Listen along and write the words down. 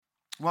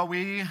Well,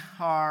 we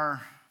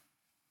are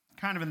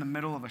kind of in the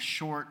middle of a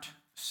short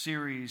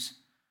series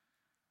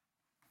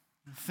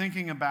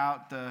thinking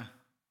about the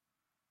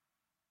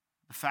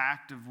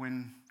fact of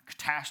when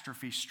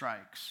catastrophe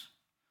strikes.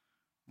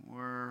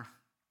 We're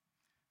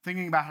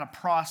thinking about how to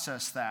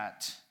process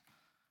that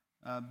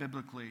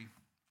biblically.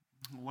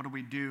 What do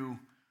we do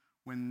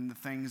when the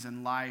things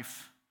in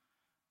life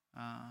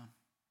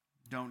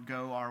don't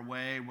go our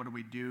way? What do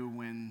we do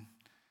when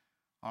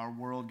our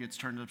world gets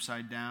turned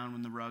upside down,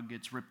 when the rug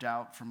gets ripped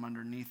out from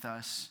underneath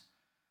us?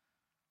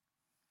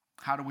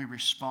 How do we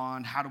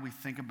respond? How do we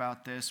think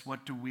about this?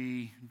 What do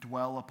we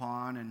dwell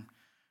upon?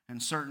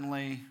 And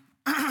certainly,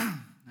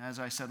 as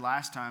I said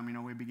last time,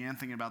 we began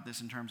thinking about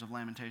this in terms of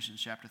Lamentations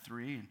chapter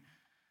 3.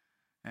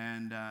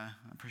 And I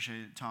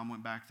appreciate it. Tom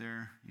went back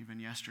there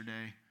even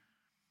yesterday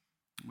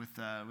with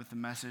the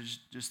message,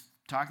 just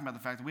talking about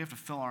the fact that we have to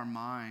fill our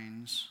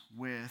minds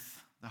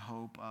with the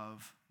hope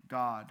of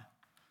God.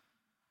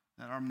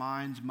 That our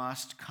minds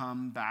must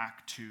come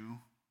back to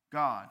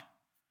God.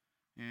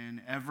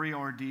 In every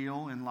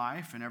ordeal in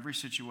life, in every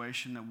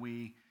situation that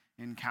we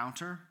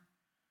encounter,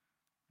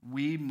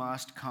 we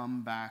must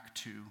come back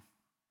to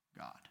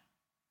God.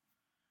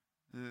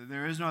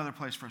 There is no other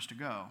place for us to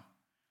go.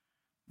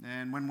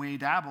 And when we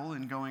dabble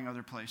in going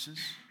other places,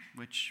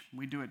 which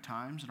we do at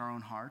times in our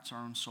own hearts,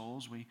 our own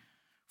souls, we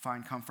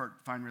find comfort,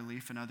 find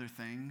relief in other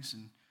things,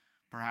 and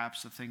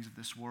perhaps the things of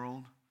this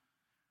world.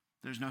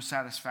 There's no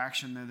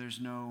satisfaction there.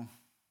 There's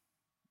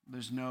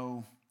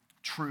no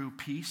true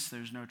peace.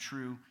 There's no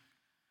true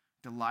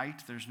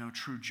delight. There's no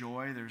true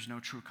joy. There's no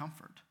true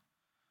comfort.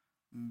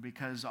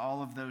 Because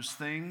all of those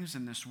things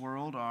in this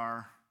world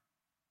are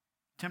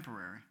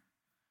temporary.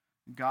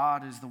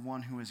 God is the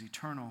one who is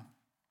eternal.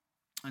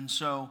 And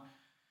so,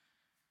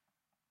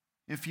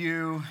 if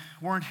you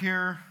weren't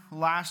here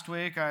last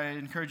week, I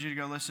encourage you to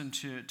go listen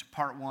to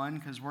part 1,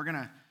 because we're going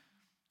to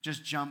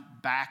just jump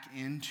back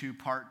into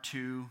part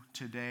 2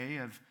 today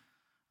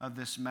of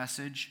this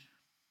message.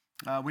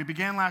 We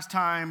began last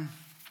time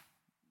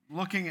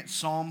looking at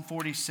Psalm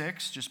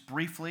 46, just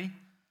briefly,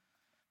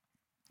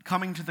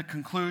 coming to the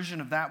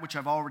conclusion of that which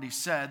I've already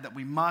said, that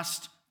we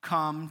must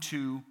come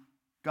to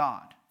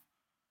God,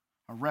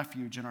 our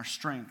refuge and our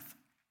strength,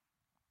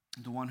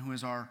 the one who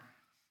is our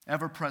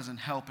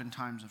ever-present help in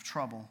times of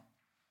trouble.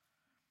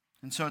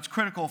 And so it's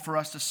critical for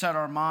us to set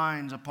our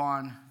minds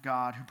upon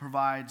God, who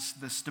provides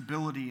the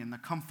stability and the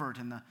comfort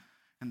and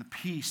the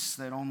peace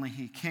that only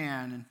He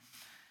can.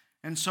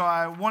 And so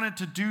I wanted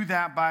to do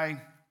that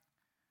by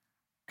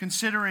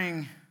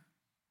considering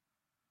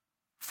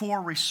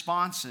 4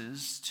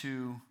 responses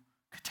to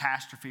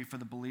catastrophe for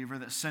the believer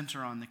that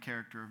center on the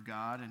character of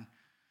God.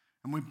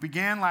 And we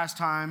began last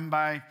time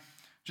by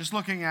just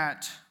looking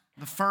at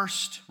the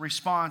first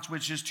response,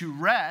 which is to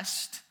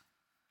rest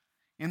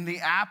in the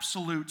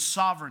absolute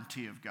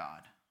sovereignty of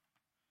God.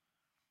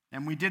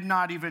 And we did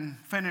not even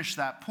finish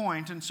that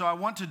point, and so I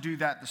want to do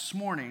that this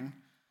morning.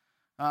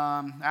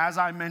 As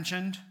I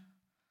mentioned,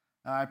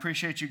 I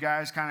appreciate you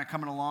guys kind of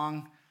coming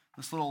along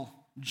this little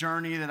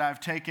journey that I've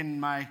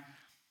taken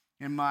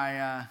in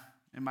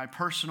my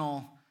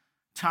personal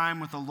time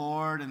with the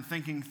Lord and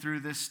thinking through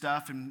this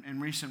stuff in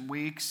recent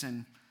weeks.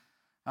 And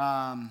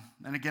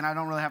again, I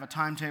don't really have a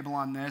timetable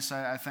on this.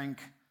 I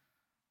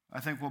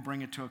think we'll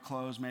bring it to a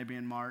close maybe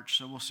in March,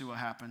 so we'll see what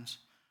happens.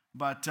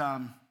 But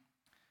I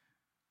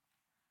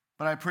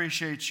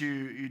appreciate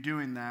you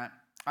doing that.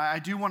 I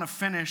do want to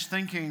finish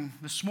thinking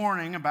this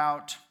morning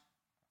about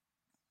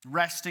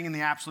resting in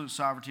the absolute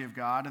sovereignty of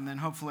God, and then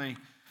hopefully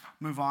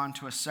move on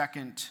to a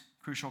second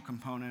crucial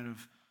component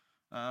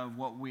of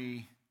what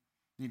we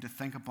need to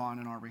think upon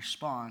in our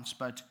response.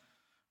 But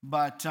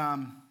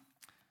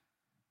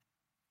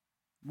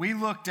we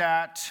looked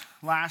at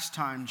last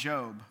time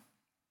Job.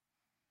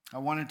 I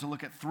wanted to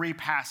look at 3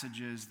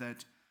 passages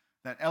that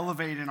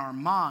elevate in our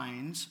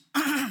minds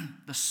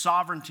the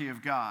sovereignty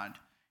of God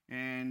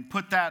and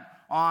put that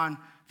on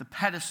the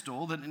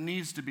pedestal that it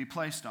needs to be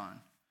placed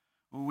on.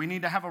 We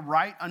need to have a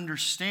right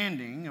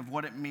understanding of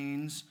what it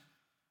means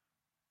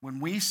when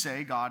we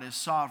say God is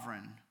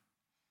sovereign.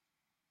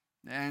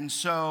 And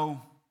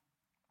so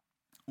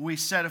we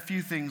said a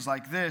few things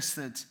like this,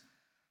 that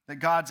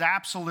God's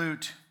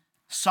absolute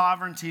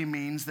sovereignty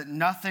means that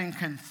nothing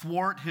can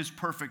thwart His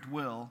perfect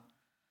will.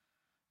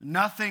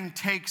 Nothing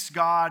takes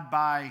God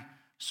by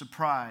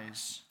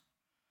surprise.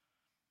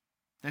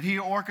 That He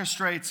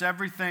orchestrates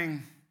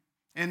everything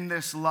in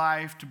this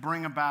life to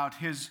bring about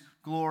His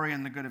glory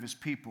and the good of His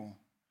people.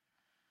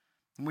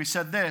 And we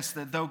said this,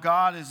 that though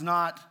God is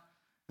not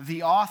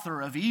the author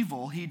of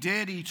evil, He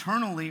did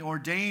eternally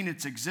ordain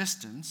its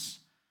existence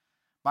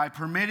by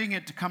permitting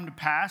it to come to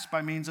pass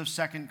by means of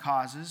second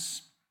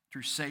causes,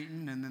 through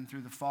Satan and then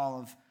through the fall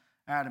of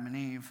Adam and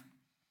Eve.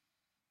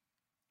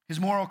 His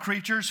moral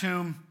creatures,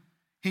 whom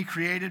He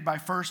created by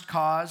first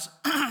cause,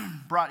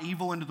 brought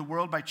evil into the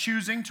world by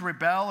choosing to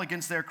rebel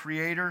against their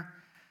Creator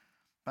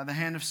by the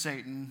hand of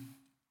Satan.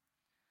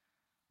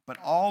 But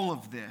all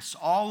of this,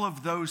 all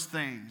of those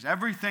things,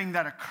 everything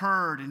that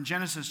occurred in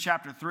Genesis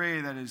chapter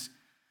 3 that is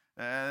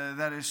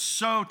that is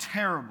so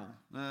terrible,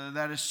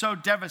 that is so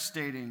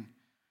devastating,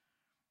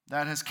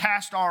 that has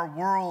cast our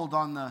world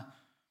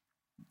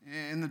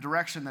in the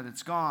direction that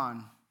it's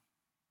gone,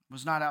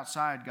 was not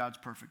outside God's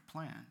perfect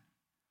plan,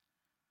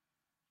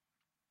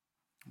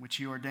 which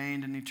he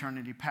ordained in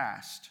eternity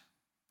past.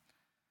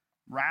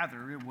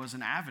 Rather, it was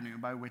an avenue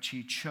by which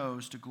he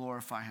chose to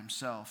glorify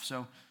himself.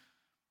 So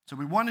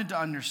we wanted to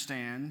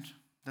understand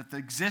that the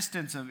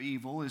existence of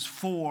evil is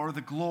for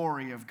the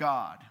glory of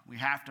God. We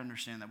have to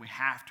understand that. We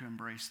have to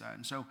embrace that.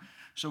 And so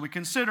we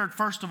considered,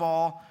 first of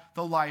all,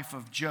 the life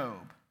of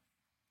Job.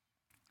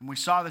 And we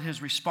saw that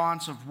his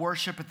response of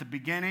worship at the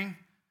beginning,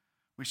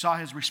 we saw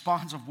his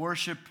response of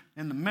worship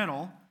in the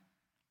middle,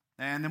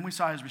 and then we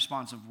saw his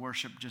response of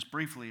worship just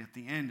briefly at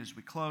the end as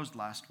we closed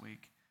last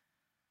week.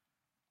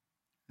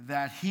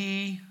 That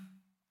he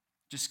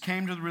just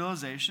came to the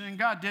realization, and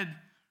God did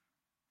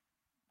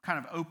kind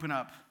of open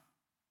up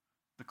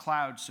the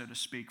clouds, so to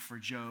speak, for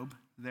Job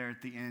there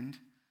at the end,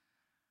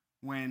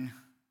 when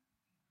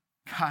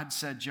God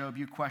said, Job,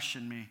 you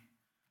question me,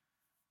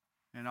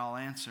 and I'll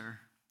answer.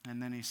 And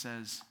then he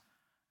says,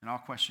 and I'll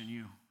question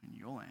you, and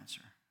you'll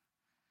answer.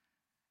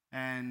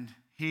 And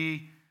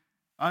he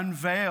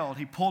unveiled,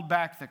 he pulled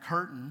back the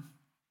curtain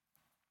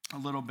a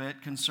little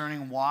bit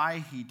concerning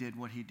why he did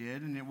what he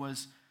did, and it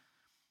was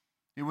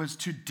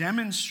to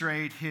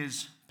demonstrate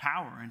his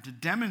power and to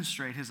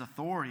demonstrate his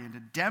authority and to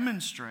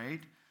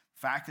demonstrate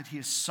the fact that he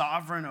is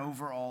sovereign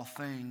over all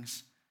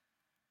things,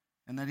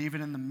 and that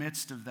even in the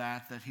midst of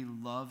that he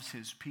loves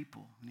his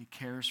people and he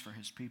cares for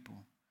his people.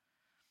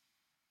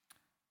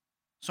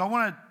 So I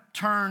want to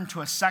turn to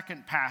a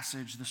second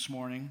passage this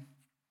morning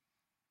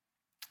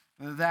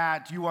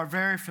that you are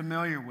very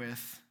familiar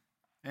with,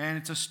 and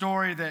it's a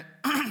story that,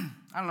 I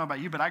don't know about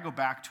you, but I go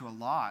back to a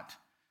lot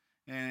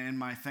in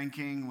my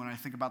thinking when I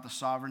think about the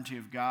sovereignty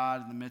of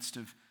God in the midst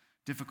of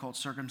difficult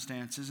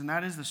circumstances, and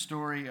that is the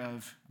story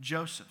of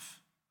Joseph.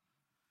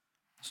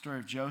 The story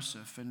of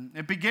Joseph. And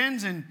it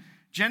begins in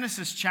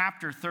Genesis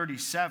chapter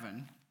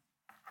 37,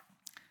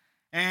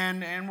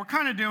 and we're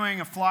kind of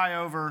doing a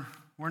flyover.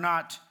 We're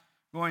not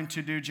going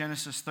to do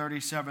Genesis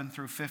 37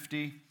 through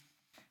 50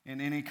 in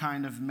any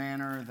kind of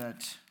manner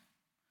that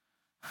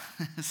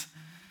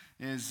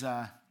is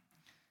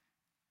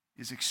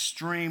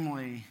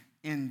extremely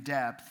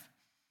in-depth,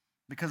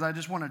 because I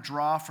just want to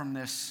draw from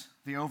this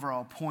the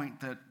overall point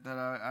that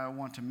I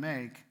want to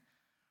make.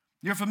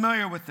 You're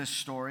familiar with this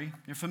story.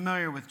 You're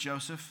familiar with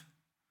Joseph.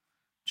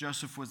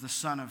 Joseph was the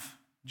son of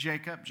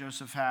Jacob.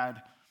 Joseph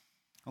had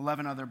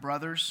 11 other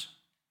brothers.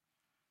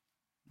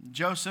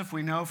 Joseph,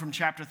 we know from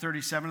chapter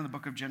 37 of the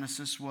book of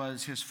Genesis,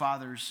 was his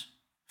father's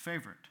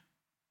favorite.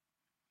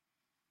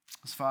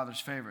 His father's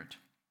favorite.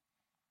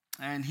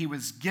 And he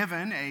was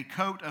given a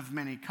coat of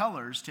many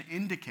colors to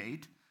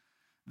indicate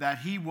that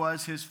he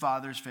was his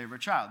father's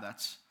favorite child.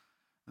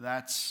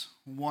 That's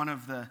one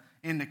of the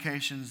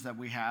indications that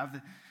we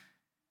have.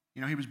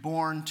 You know, he was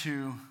born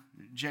to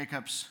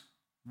Jacob's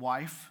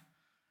wife,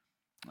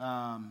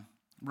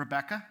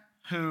 Rebekah,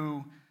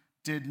 who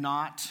could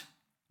not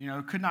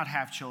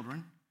have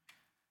children.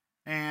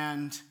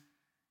 And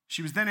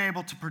she was then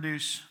able to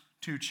produce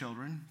 2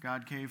 children.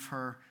 God gave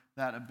her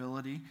that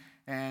ability.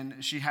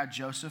 And she had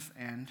Joseph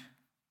and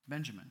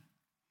Benjamin.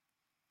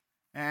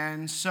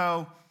 And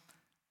so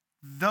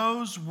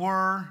those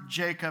were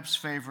Jacob's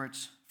favorite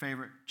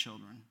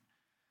children.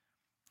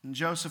 And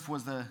Joseph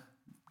was the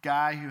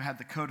guy who had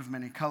the coat of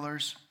many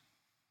colors.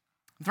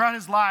 And throughout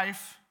his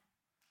life,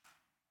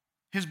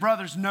 his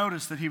brothers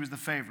noticed that he was the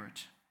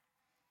favorite.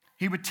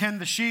 He would tend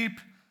the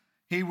sheep.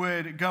 He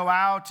would go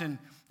out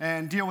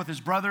and deal with his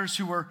brothers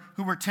who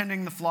were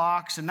tending the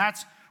flocks. And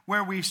that's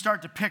where we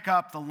start to pick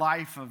up the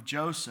life of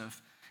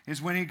Joseph,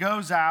 is when he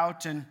goes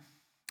out and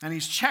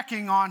he's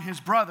checking on his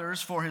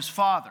brothers for his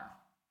father.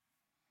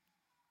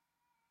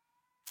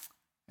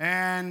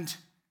 And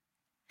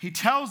he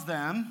tells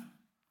them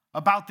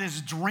about this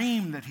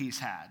dream that he's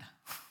had,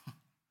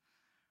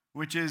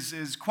 which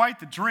is quite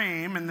the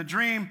dream. And the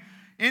dream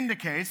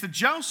indicates that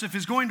Joseph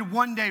is going to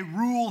one day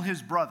rule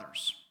his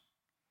brothers.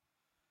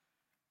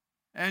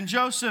 And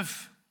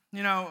Joseph,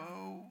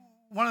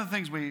 one of the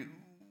things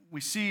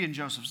we see in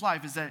Joseph's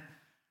life is that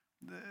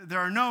there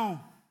are no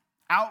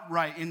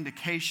outright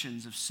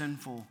indications of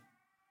sinful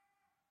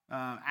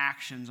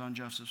actions on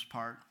Joseph's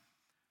part.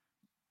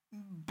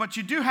 But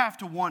you do have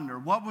to wonder,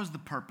 what was the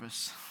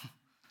purpose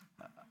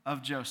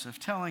of Joseph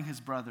telling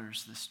his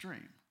brothers this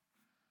dream?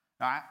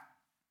 I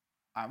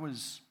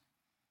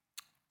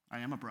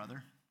am a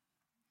brother.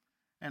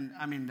 And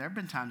there have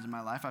been times in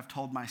my life I've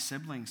told my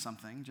siblings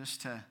something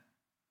just to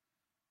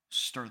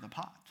stir the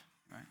pot,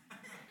 right?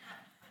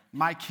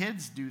 My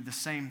kids do the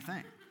same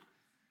thing.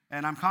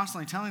 And I'm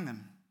constantly telling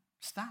them,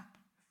 stop.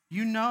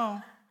 You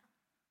know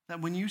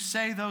that when you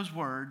say those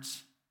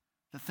words,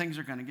 that things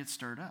are going to get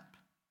stirred up.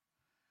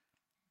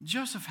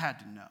 Joseph had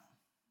to know.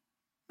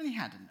 And he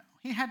had to know.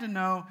 He had to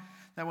know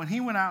that when he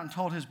went out and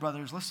told his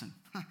brothers, listen,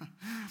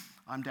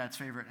 I'm Dad's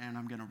favorite and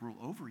I'm going to rule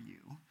over you,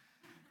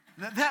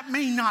 that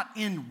may not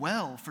end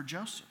well for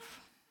Joseph.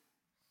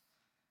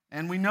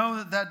 And we know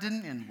that that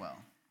didn't end well.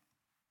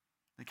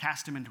 They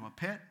cast him into a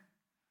pit.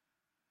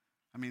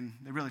 I mean,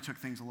 they really took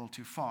things a little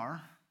too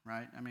far,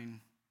 right? I mean,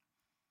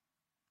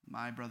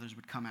 my brothers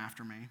would come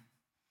after me.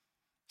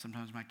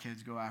 Sometimes my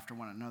kids go after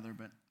one another,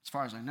 but as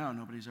far as I know,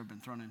 nobody's ever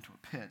been thrown into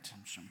a pit,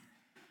 which I'm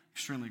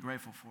extremely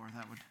grateful for.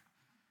 That would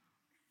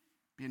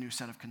be a new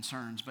set of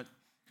concerns. But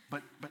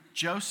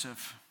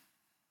Joseph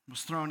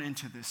was thrown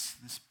into this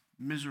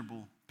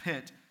miserable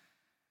pit,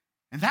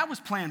 and that was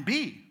plan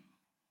B.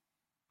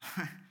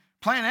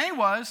 Plan A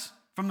was,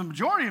 from the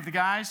majority of the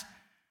guys,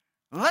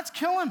 let's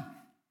kill him.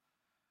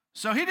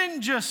 So he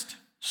didn't just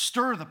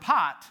stir the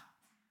pot.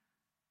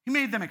 He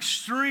made them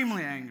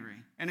extremely angry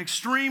and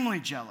extremely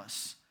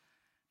jealous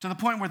to the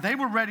point where they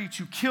were ready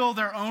to kill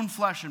their own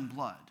flesh and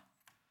blood.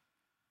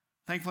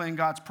 Thankfully, in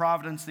God's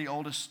providence, the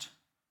oldest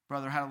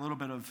brother had a little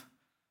bit of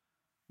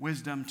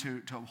wisdom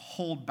to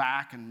hold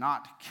back and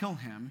not kill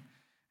him.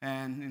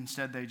 And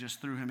instead, they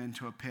just threw him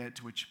into a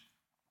pit, which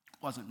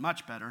wasn't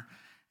much better,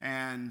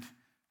 and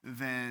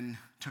then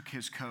took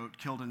his coat,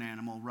 killed an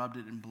animal, rubbed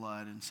it in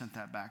blood, and sent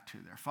that back to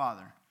their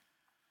father.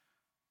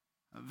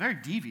 Very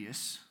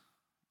devious,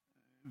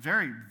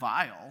 very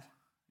vile,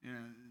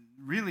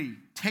 really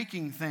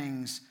taking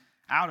things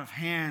out of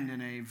hand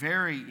in a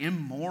very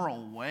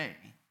immoral way.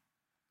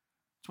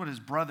 That's what his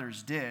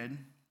brothers did.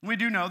 We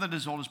do know that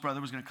his oldest brother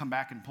was going to come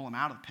back and pull him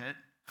out of the pit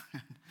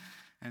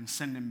and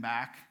send him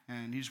back,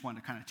 and he just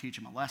wanted to kind of teach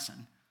him a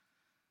lesson.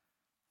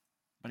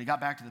 But he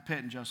got back to the pit,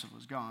 and Joseph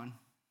was gone.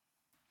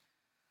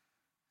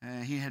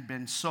 He had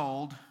been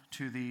sold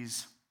to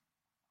these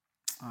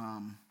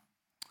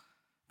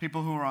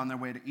people who were on their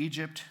way to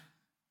Egypt,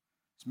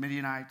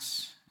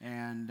 Midianites,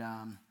 and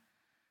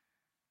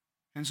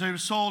so he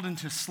was sold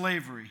into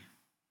slavery.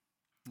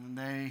 And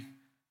they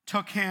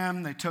took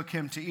him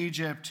to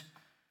Egypt,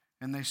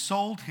 and they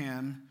sold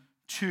him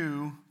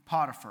to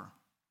Potiphar.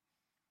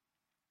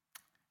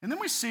 And then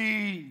we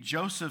see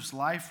Joseph's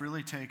life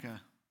really take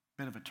a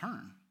bit of a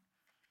turn.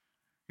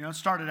 It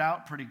started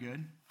out pretty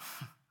good.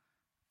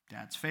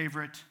 Dad's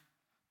favorite,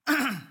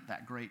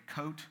 that great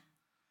coat.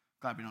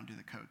 Glad we don't do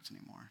the coats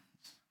anymore.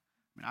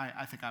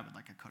 I think I would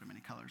like a coat of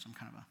many colors. I'm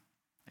kind of an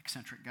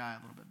eccentric guy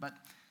a little bit,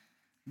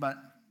 but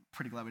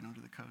pretty glad we don't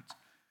do the coats.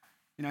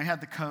 He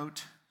had the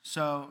coat,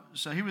 so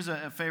he was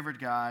a favored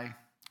guy.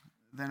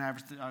 Then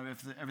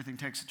everything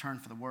takes a turn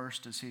for the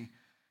worst as he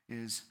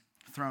is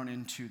thrown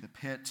into the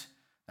pit.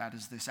 That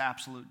is this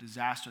absolute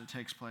disaster that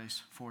takes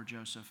place for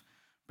Joseph.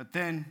 But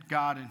then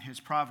God, in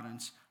his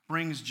providence,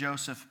 brings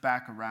Joseph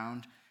back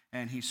around,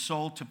 and he's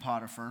sold to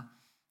Potiphar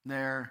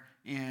there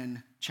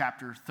in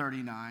chapter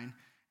 39,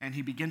 and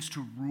he begins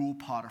to rule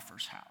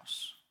Potiphar's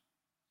house.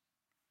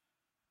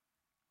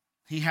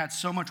 He had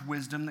so much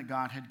wisdom that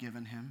God had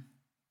given him,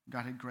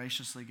 God had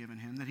graciously given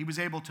him, that he was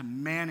able to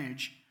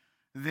manage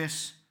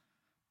this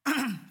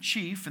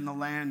chief in the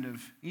land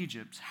of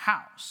Egypt's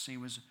house. He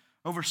was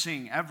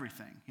overseeing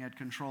everything. He had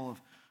control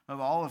of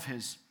all of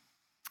his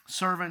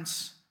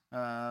servants,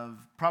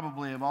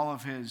 probably of all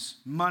of his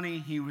money.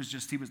 He was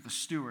the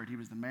steward. He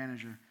was the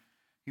manager.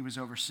 He was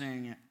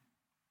overseeing it.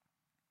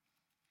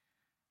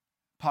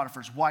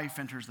 Potiphar's wife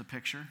enters the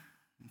picture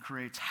and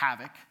creates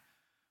havoc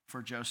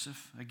for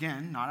Joseph.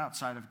 Again, not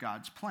outside of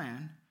God's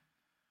plan.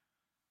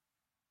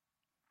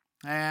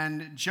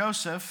 And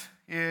Joseph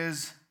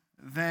is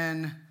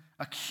then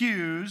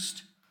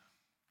accused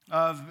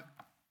of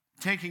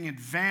taking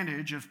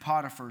advantage of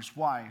Potiphar's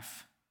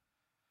wife,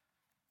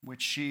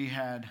 which she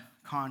had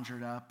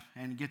conjured up,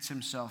 and gets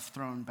himself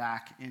thrown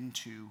back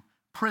into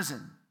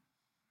prison.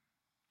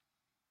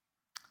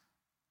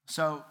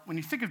 So when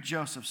you think of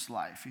Joseph's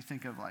life, you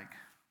think of like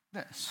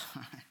this,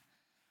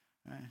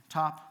 right?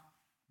 Top,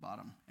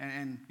 bottom,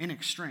 and in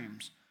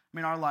extremes. I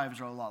mean, our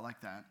lives are a lot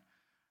like that.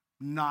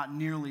 Not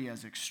nearly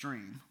as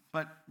extreme,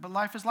 but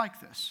life is like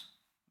this,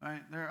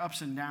 right? There are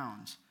ups and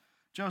downs.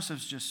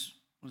 Joseph's just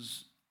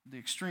was the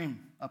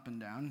extreme up and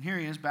down. And here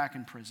he is back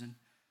in prison.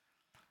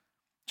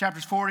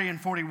 Chapters 40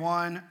 and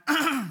 41,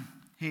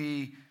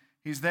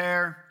 he's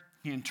there.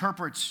 He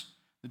interprets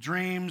the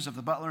dreams of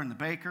the butler and the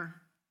baker.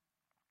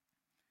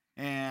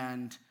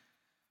 And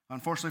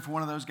unfortunately for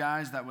one of those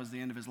guys, that was the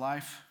end of his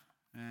life,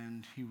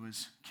 and he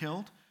was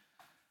killed.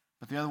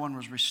 But the other one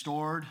was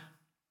restored.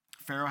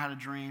 Pharaoh had a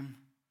dream.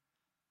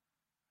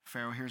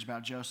 Pharaoh hears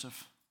about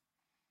Joseph.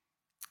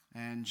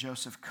 And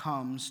Joseph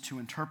comes to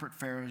interpret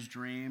Pharaoh's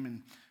dream.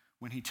 And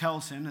when he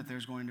tells him that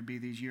there's going to be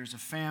these years of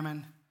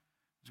famine,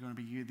 there's going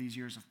to be these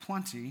years of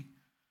plenty,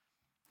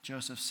 Pharaoh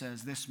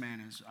says, this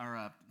man is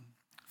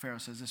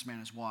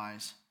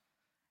wise.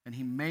 And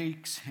he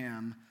makes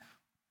him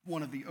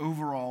one of the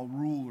overall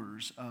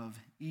rulers of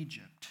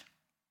Egypt.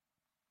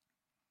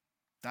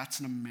 That's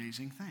an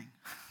amazing thing.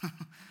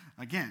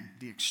 Again,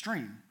 the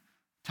extreme.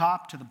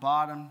 Top to the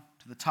bottom,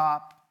 to the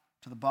top,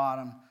 to the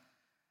bottom.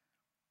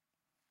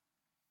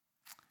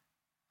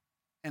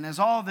 And as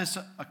all this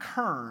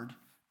occurred,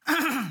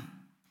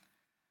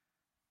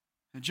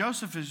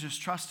 Joseph is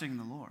just trusting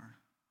the Lord.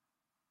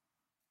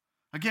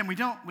 Again, we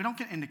don't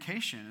get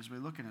indication as we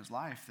look in his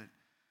life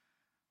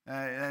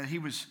he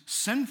was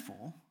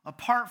sinful,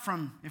 apart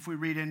from, if we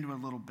read into a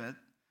little bit,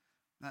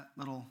 that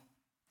little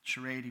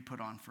charade he put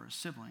on for his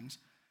siblings.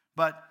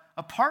 But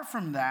apart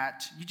from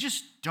that, you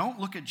just don't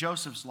look at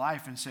Joseph's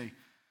life and say,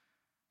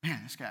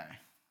 man, this guy,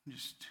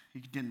 he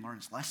didn't learn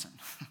his lesson.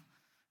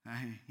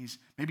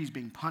 Maybe he's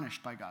being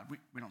punished by God.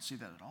 We don't see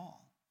that at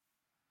all.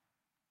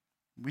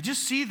 We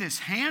just see this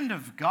hand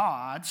of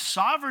God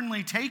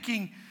sovereignly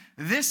taking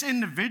this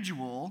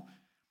individual,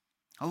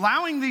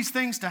 allowing these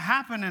things to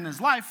happen in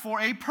his life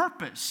for a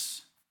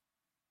purpose.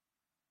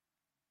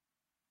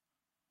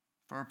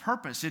 For a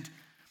purpose. It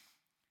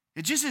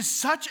just is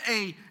such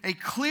a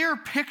clear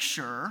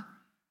picture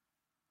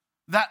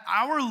that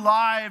our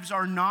lives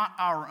are not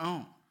our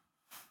own.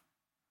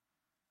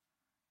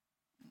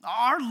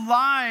 Our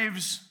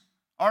lives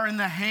are in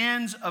the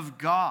hands of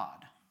God.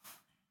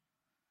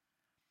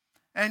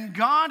 And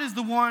God is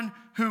the one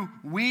who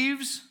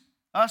weaves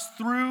us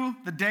through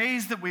the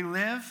days that we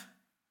live,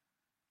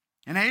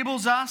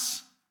 enables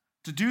us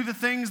to do the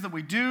things that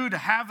we do, to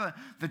have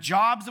the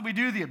jobs that we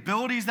do, the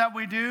abilities that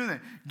we do,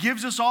 that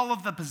gives us all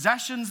of the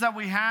possessions that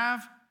we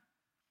have,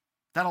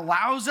 that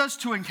allows us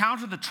to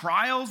encounter the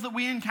trials that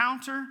we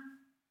encounter.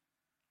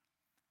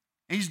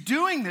 He's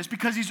doing this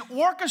because he's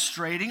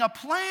orchestrating a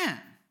plan,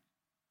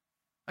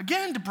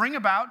 again, to bring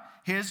about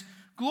his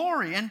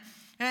glory.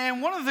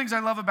 And one of the things I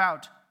love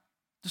about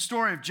the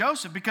story of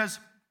Joseph, because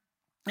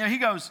he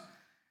goes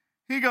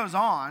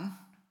on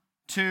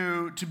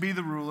to be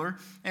the ruler,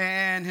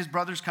 and his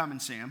brothers come and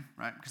see him,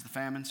 right? Because the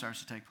famine starts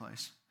to take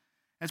place.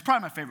 And it's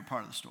probably my favorite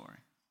part of the story,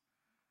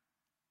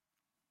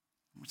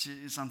 which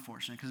is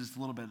unfortunate because it's a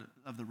little bit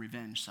of the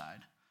revenge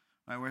side,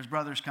 right? Where his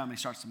brothers come, he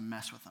starts to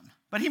mess with them.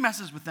 But he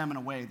messes with them in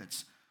a way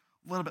that's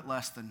a little bit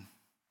less than,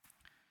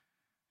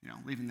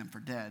 leaving them for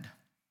dead.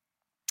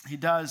 He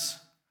does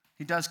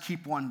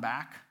keep one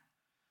back.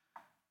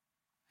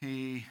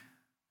 He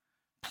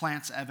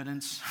plants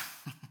evidence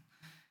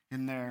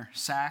in their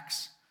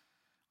sacks,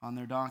 on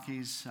their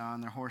donkeys,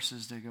 on their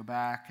horses to go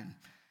back.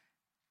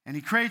 And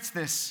he creates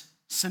this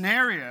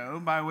scenario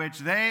by which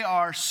they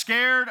are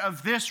scared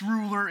of this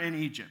ruler in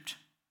Egypt.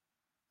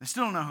 They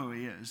still don't know who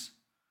he is.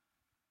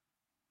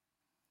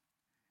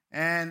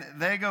 And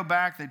they go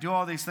back, they do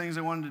all these things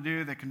they wanted to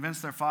do. They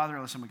convince their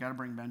father, listen, we got to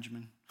bring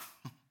Benjamin.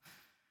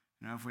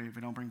 If we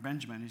don't bring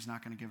Benjamin, he's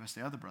not going to give us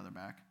the other brother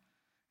back.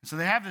 And so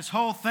they have this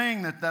whole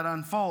thing that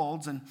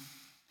unfolds,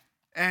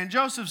 and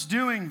Joseph's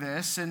doing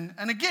this, and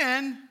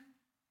again,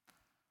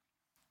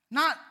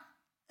 I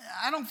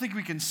don't think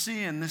we can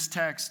see in this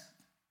text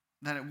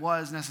that it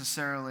was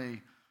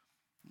necessarily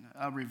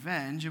a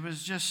revenge. It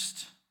was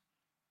just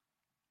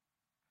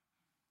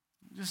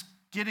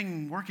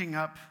working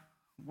up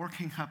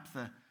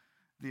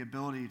the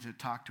ability to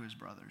talk to his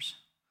brothers.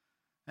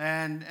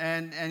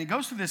 And he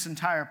goes through this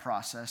entire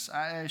process.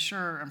 I'm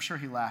sure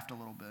he laughed a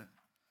little bit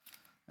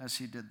as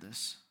he did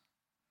this.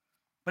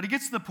 But he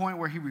gets to the point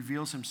where he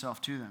reveals himself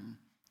to them,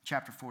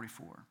 chapter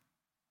 44.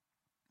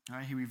 All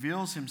right, he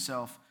reveals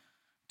himself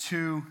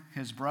to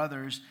his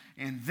brothers,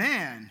 and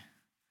then,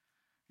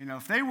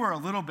 if they were a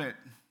little bit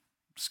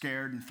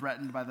scared and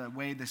threatened by the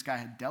way this guy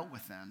had dealt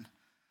with them,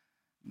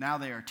 now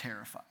they are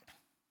terrified.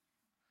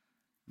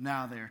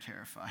 Now they are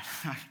terrified.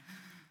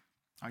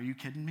 Are you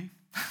kidding me?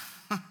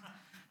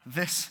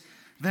 This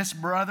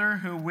brother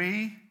who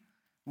we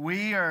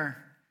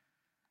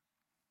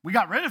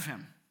got rid of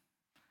him.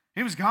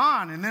 He was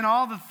gone, and then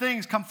all the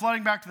things come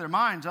flooding back to their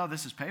minds. Oh,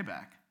 this is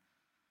payback.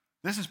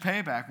 This is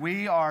payback.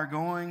 We are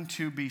going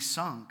to be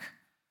sunk.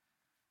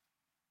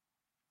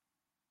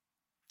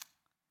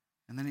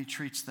 And then he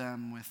treats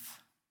them with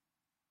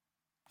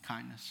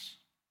kindness.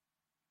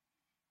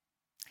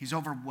 He's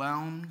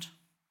overwhelmed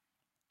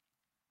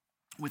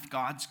with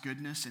God's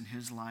goodness in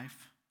his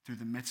life through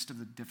the midst of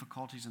the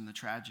difficulties and the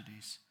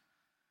tragedies.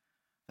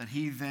 That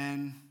he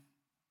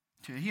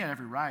had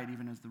every right,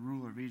 even as the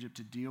ruler of Egypt,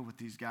 to deal with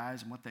these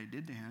guys and what they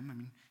did to him. I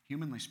mean,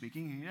 humanly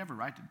speaking, he had every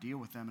right to deal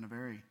with them in a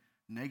very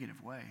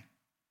negative way.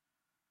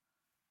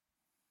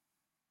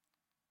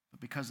 But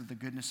because of the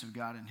goodness of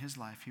God in his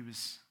life, he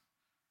was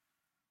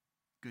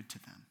good to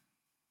them.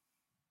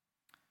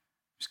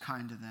 He was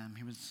kind to them.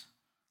 He was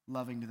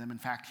loving to them. In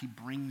fact, he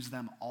brings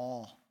them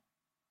all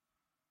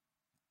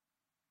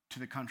to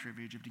the country of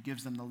Egypt. He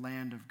gives them the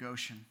land of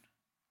Goshen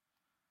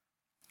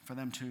for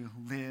them to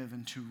live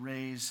and to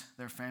raise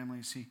their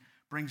families. He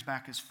brings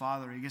back his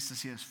father. He gets to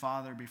see his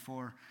father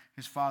before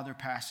his father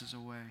passes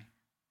away.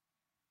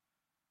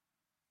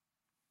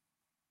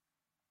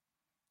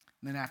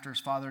 And then after his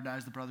father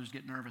dies, the brothers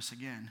get nervous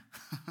again.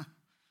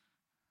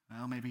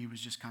 Well, maybe he was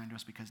just kind to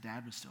us because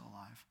Dad was still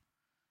alive.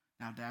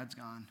 Now Dad's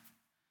gone.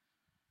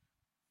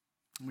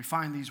 And we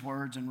find these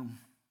words in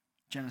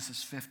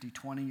Genesis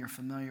 50:20. You're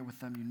familiar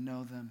with them. You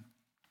know them.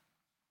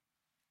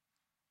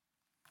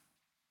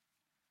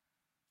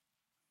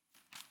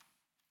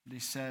 And he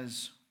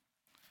says,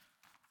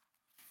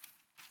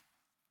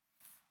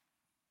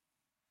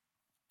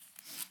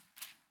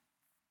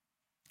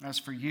 as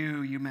for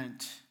you, you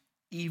meant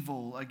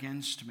evil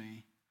against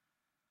me,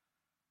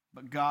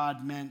 but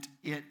God meant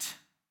it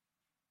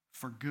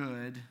for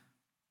good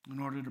in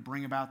order to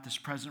bring about this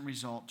present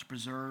result, to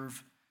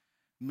preserve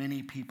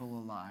many people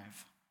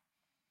alive.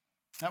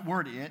 That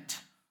word "it"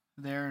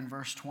 there in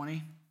verse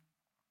 20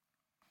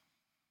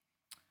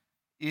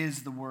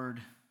 is the word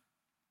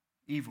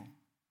evil.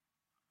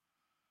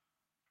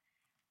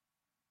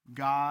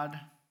 God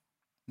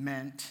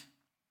meant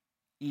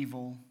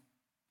evil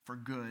for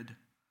good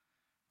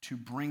to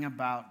bring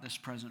about this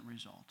present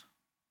result.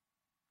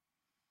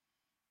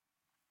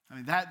 I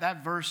mean,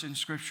 that verse in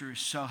Scripture is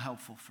so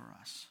helpful for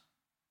us.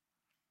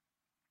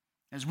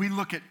 As we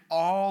look at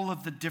all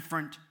of the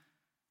different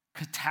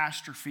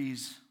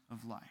catastrophes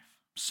of life,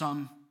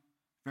 some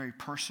very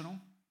personal,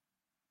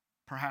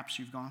 perhaps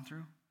you've gone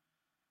through,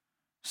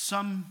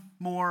 some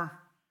more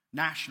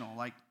national,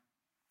 like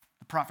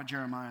the prophet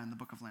Jeremiah in the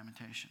book of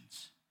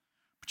Lamentations.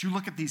 But you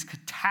look at these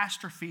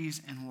catastrophes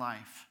in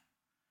life,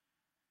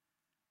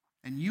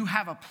 and you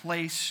have a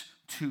place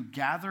to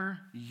gather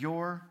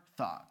your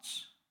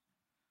thoughts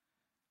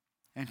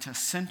and to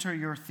center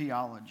your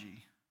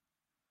theology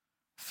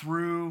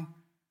through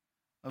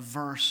a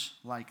verse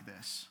like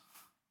this.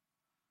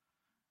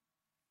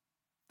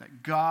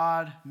 That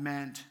God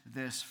meant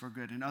this for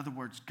good. In other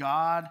words,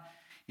 God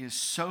is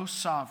so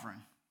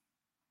sovereign,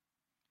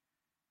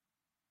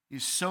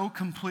 is so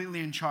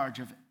completely in charge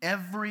of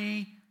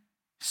every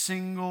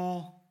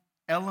single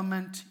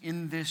element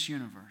in this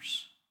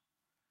universe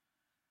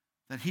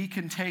that he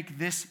can take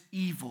this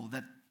evil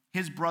that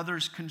his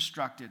brothers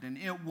constructed, and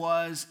it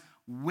was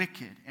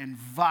wicked and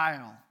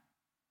vile,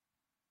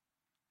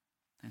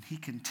 and he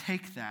can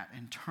take that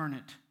and turn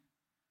it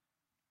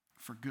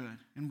for good.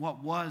 And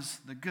what was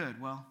the good?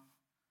 Well,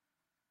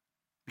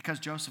 because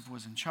Joseph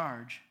was in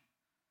charge,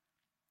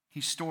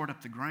 he stored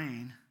up the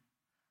grain,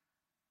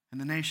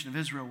 and the nation of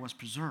Israel was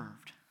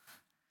preserved.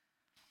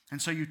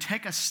 And so you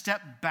take a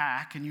step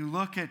back and you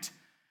look at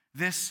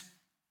this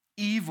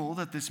evil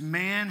that this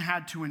man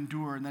had to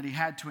endure and that he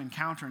had to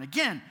encounter. And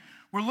again,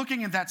 we're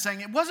looking at that saying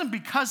it wasn't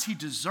because he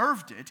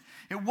deserved it.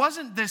 It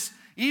wasn't this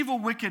evil,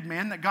 wicked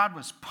man that God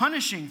was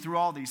punishing through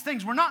all these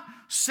things. We're not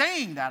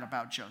saying that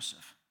about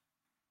Joseph.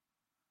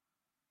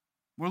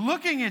 We're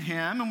looking at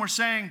him and we're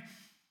saying,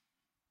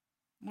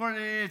 Lord,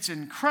 it's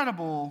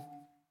incredible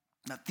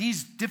that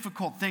these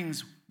difficult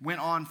things went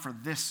on for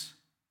this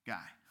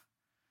guy.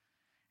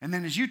 And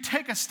then as you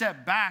take a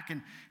step back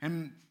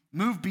and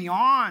move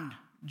beyond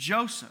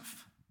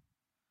Joseph,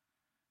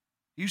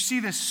 you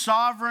see this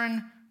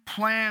sovereign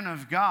plan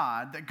of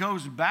God that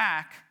goes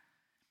back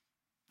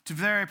to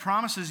the very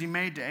promises he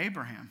made to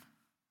Abraham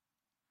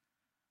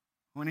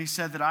when he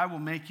said that I will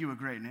make you a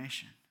great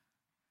nation.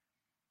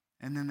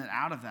 And then that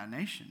out of that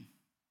nation,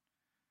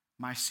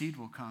 my seed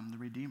will come, the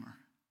Redeemer,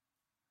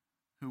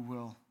 who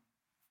will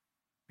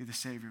be the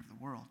Savior of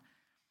the world.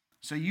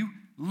 So you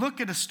look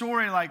at a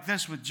story like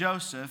this with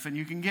Joseph, and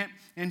you can get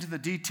into the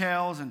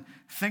details and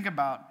think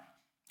about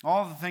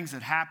all the things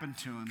that happened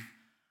to him.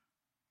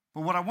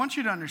 But what I want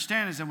you to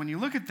understand is that when you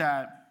look at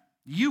that,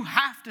 you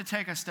have to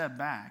take a step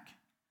back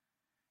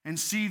and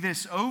see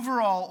this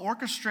overall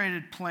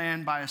orchestrated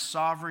plan by a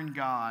sovereign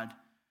God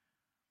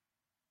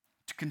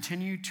to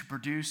continue to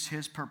produce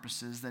his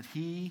purposes that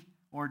he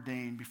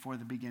ordained before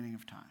the beginning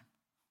of time.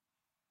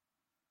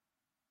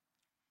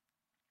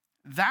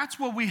 That's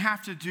what we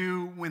have to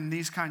do when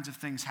these kinds of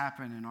things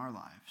happen in our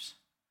lives.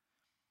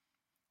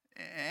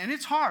 And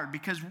it's hard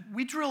because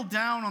we drill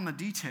down on the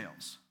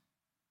details.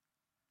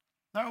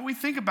 Now, we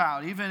think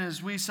about, even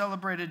as we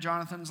celebrated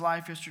Jonathan's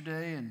life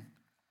yesterday, and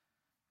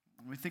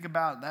we think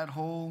about that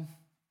whole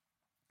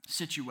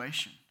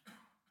situation.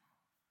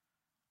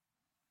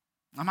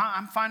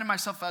 I'm finding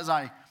myself as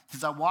I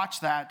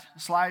watched that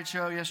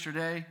slideshow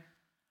yesterday,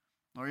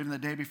 or even the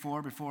day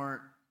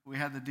before we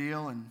had the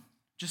deal, and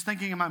just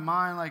thinking in my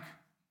mind, like,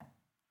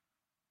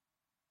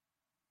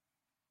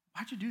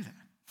 why'd you do that?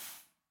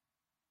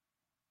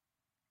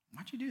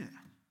 Why'd you do that?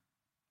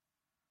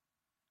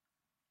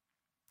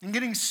 And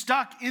getting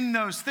stuck in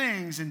those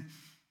things, and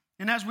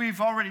as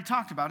we've already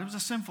talked about, it was a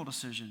sinful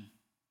decision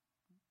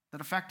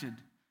that affected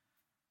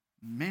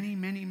many,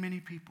 many, many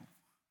people.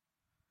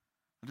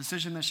 A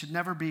decision that should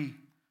never be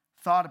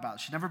thought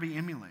about, should never be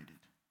emulated.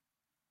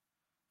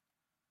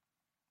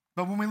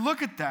 But when we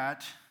look at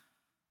that,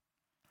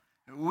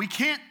 we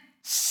can't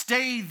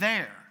stay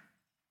there.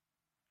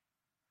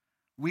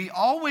 We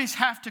always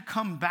have to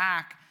come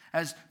back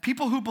as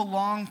people who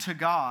belong to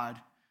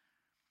God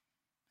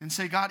and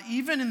say, God,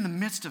 even in the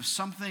midst of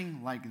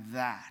something like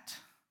that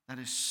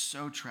is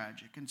so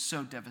tragic and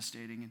so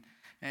devastating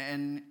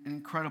and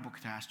incredible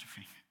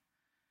catastrophe,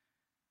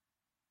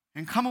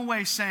 and come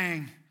away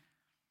saying,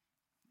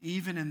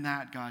 even in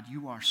that, God,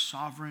 you are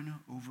sovereign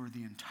over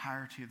the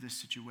entirety of this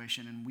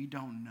situation, and we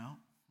don't know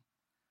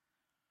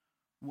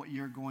what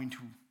you're going to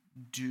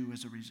do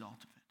as a result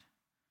of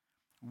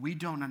it. We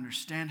don't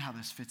understand how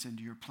this fits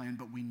into your plan,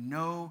 but we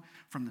know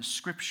from the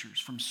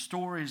scriptures, from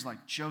stories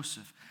like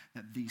Joseph,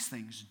 that these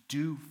things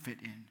do fit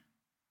in.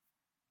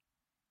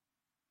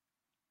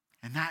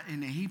 And that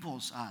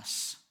enables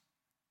us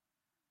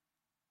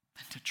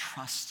then to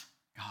trust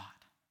God.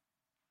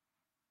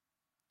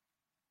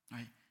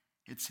 Right?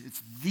 It's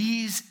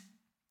these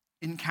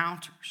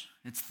encounters.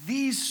 It's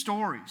these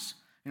stories.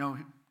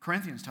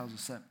 Corinthians tells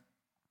us that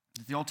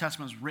the Old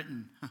Testament was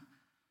written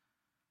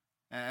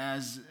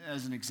as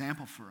an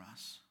example for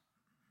us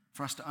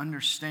to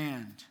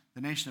understand.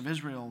 The nation of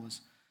Israel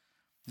is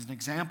an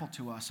example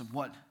to us of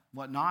what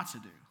not to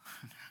do.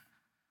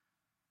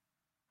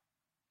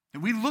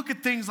 And we look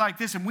at things like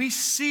this and we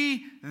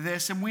see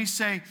this and we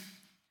say,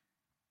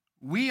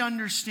 we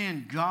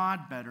understand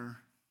God better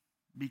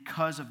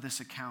because of this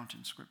account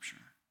in Scripture.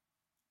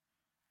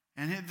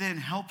 And it then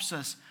helps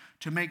us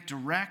to make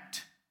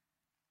direct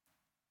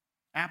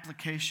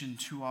application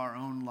to our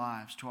own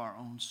lives, to our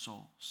own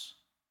souls.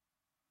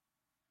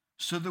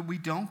 So that we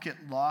don't get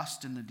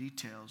lost in the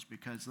details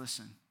because,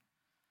 listen,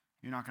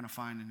 you're not going to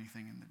find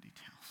anything in the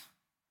details.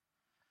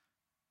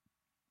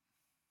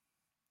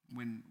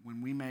 When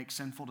we make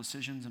sinful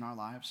decisions in our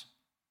lives,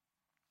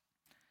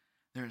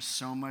 there is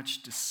so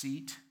much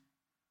deceit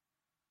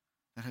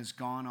that has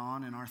gone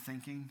on in our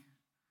thinking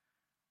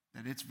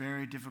that it's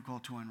very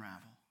difficult to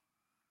unravel.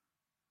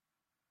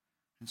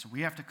 And so we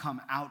have to come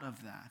out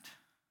of that,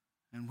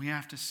 and we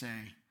have to say,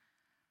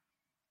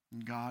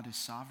 God is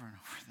sovereign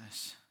over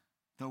this,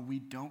 though we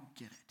don't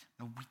get it,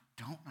 though we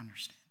don't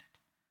understand it.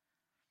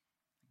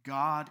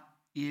 God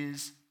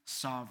is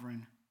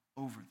sovereign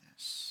over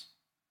this.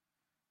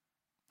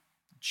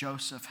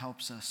 Joseph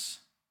helps us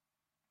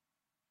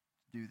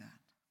do that.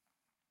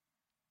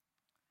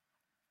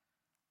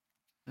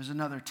 There's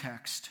another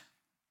text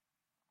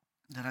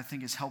that I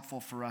think is helpful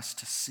for us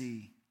to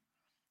see.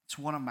 It's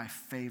one of my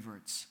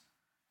favorites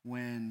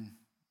when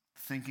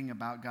thinking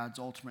about God's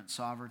ultimate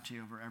sovereignty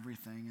over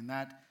everything, and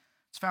that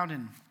it's found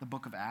in the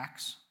book of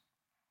Acts.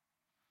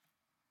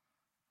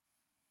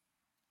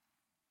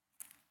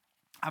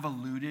 I've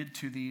alluded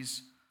to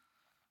these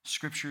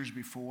scriptures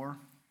before.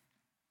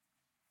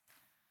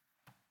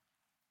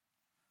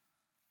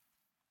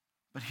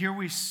 But here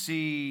we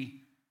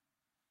see,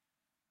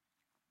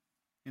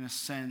 in a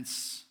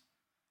sense,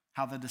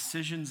 how the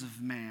decisions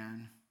of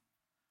man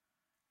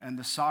and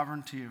the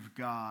sovereignty of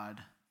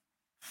God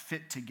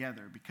fit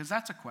together, because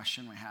that's a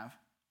question we have.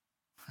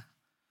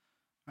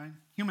 Right?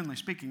 Humanly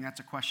speaking,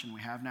 that's a question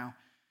we have. Now,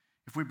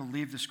 if we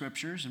believe the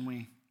scriptures and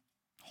we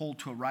hold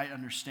to a right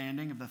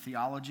understanding of the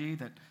theology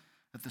that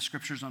the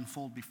scriptures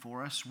unfold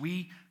before us,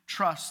 we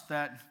trust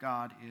that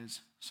God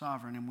is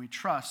sovereign, and we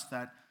trust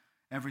that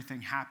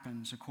everything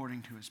happens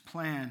according to his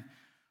plan,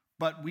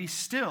 but we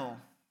still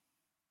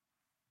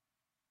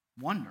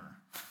wonder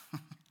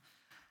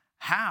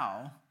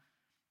how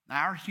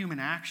our human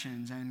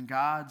actions and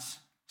God's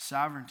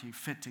sovereignty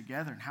fit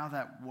together and how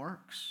that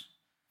works.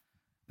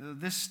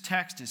 This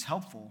text is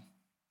helpful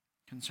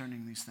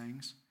concerning these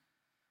things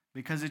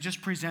because it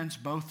just presents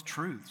both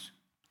truths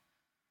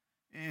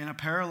in a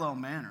parallel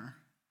manner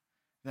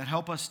that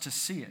help us to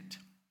see it.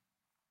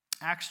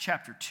 Acts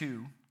chapter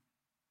 2.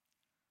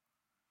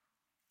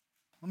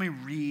 Let me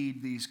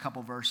read these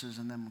couple verses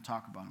and then we'll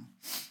talk about them.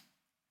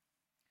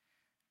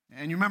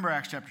 And you remember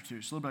Acts chapter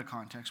 2, so a little bit of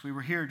context. We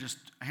were here just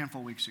a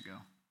handful of weeks ago.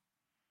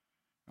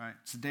 Right?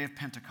 It's the day of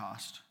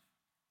Pentecost.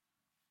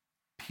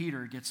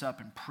 Peter gets up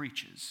and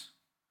preaches.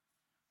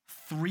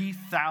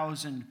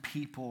 3,000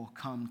 people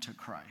come to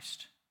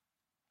Christ.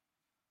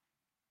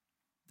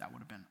 That would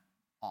have been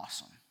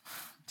awesome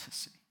to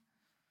see.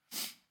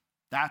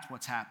 That's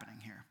what's happening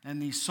here. And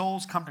these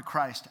souls come to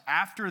Christ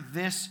after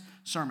this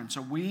sermon.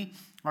 So we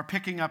are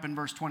picking up in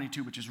verse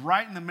 22, which is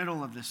right in the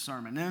middle of this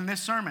sermon. And in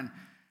this sermon,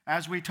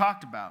 as we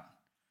talked about,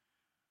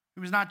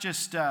 it was not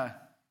just a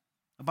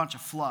bunch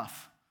of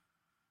fluff.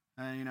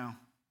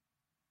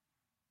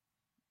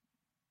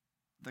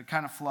 The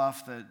kind of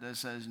fluff that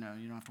says, you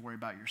don't have to worry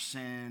about your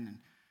sin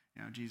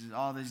and, Jesus,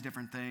 all these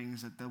different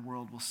things that the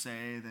world will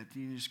say, that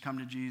you just come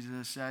to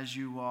Jesus as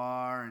you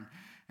are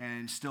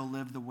and still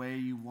live the way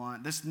you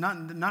want.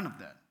 None of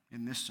that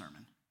in this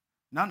sermon.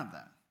 None of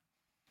that.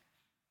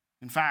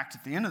 In fact,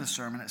 at the end of the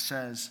sermon, it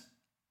says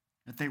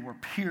that they were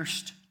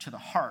pierced to the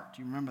heart.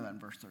 You remember that in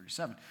verse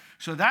 37.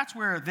 So that's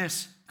where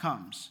this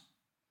comes.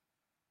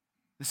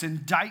 This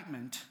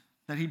indictment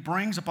that he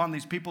brings upon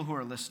these people who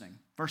are listening.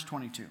 Verse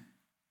 22.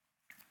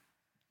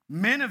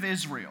 Men of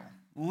Israel,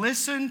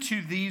 listen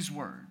to these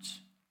words.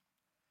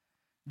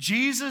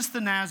 Jesus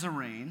the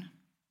Nazarene,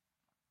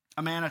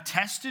 a man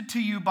attested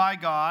to you by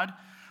God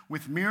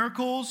with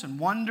miracles and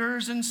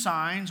wonders and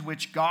signs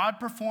which God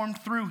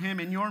performed through him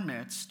in your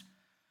midst,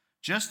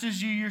 just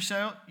as you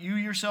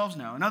yourselves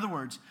know. In other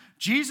words,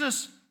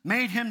 Jesus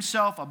made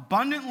himself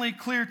abundantly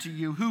clear to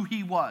you who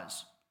he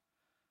was.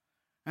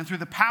 And through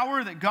the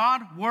power that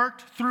God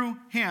worked through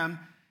him,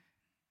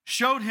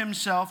 showed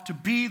himself to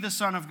be the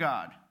Son of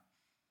God.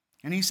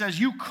 And he says,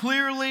 you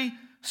clearly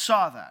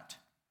saw that.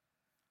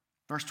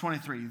 Verse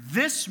 23,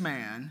 this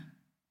man,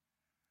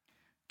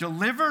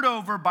 delivered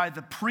over by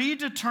the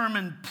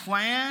predetermined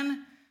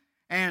plan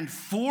and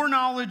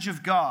foreknowledge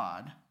of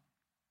God,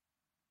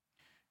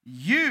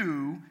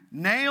 you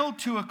nailed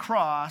to a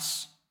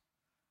cross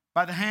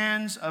by the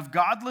hands of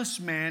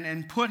godless men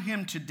and put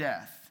him to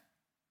death.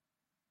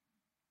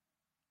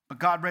 But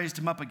God raised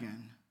him up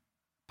again,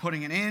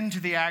 putting an end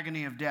to the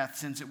agony of death,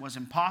 since it was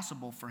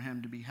impossible for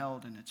him to be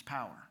held in its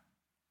power.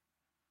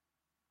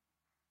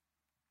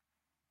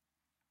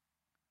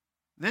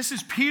 This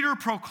is Peter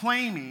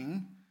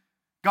proclaiming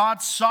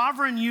God's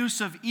sovereign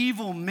use of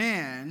evil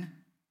men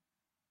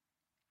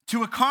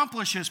to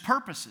accomplish his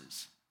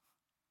purposes.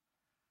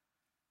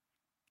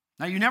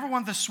 Now, you never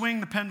want to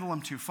swing the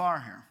pendulum too far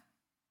here,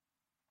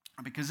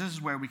 because this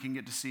is where we can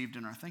get deceived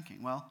in our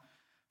thinking. Well,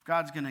 if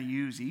God's going to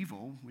use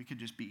evil, we could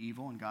just be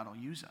evil and God will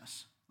use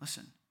us.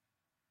 Listen,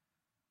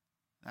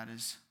 that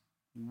is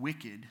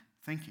wicked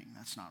thinking.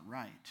 That's not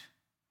right.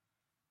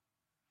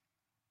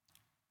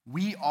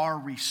 We are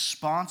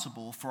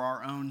responsible for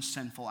our own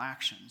sinful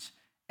actions.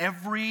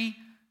 Every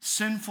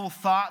sinful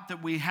thought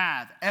that we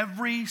have,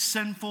 every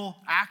sinful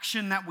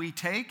action that we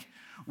take,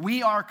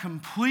 we are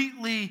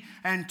completely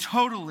and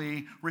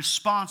totally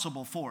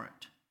responsible for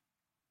it.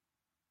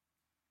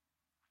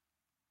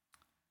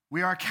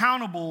 We are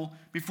accountable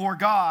before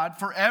God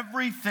for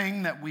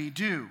everything that we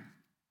do.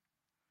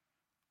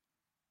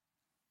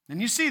 And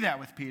you see that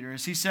with Peter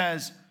as he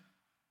says,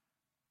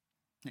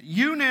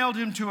 "You nailed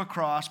him to a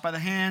cross by the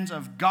hands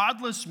of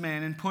godless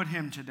men and put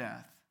him to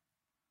death."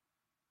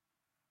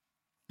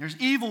 There's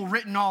evil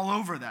written all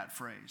over that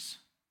phrase.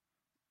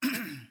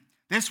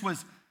 This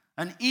was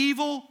an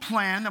evil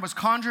plan that was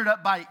conjured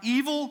up by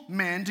evil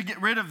men to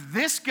get rid of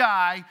this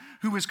guy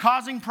who was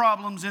causing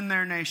problems in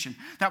their nation,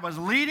 that was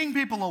leading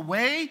people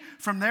away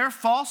from their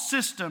false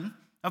system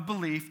of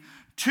belief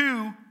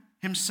to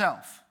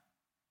himself.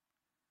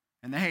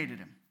 And they hated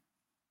him.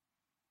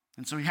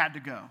 And so he had to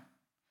go.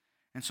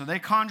 And so they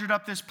conjured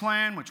up this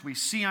plan, which we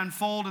see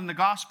unfold in the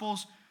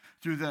Gospels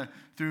through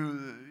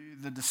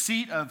the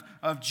deceit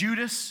of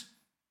Judas,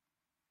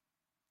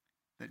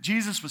 that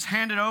Jesus was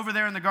handed over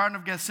there in the Garden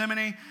of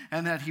Gethsemane,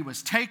 and that he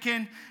was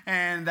taken,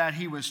 and that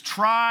he was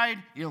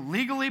tried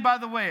illegally, by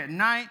the way, at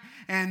night,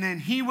 and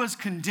then he was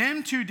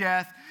condemned to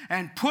death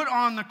and put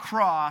on the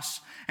cross,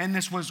 and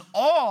this was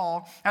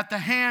all at the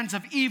hands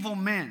of evil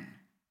men.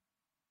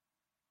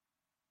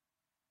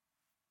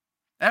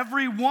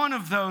 Every one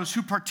of those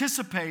who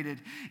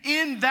participated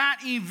in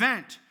that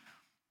event,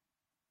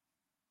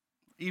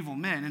 evil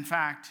men. In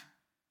fact,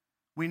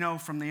 we know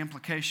from the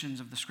implications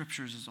of the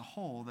scriptures as a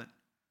whole that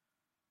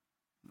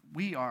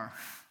we are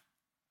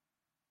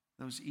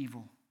those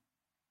evil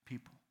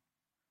people.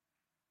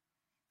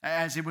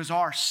 As it was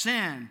our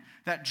sin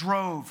that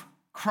drove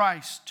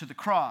Christ to the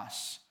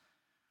cross.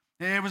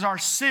 It was our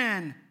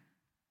sin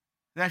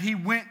that he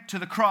went to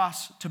the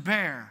cross to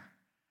bear.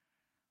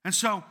 And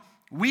so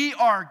we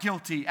are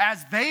guilty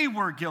as they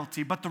were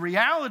guilty. But the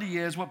reality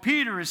is, what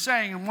Peter is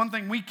saying, and one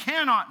thing we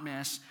cannot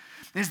miss,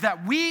 is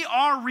that we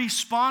are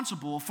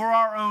responsible for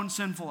our own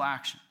sinful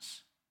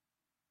actions.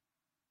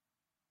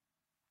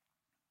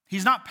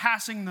 He's not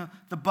passing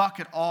the buck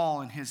at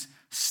all in his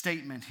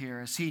statement here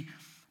as he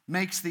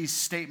makes these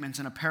statements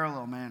in a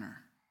parallel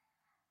manner.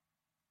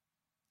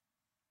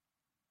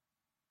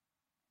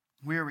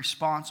 We are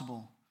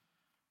responsible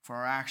for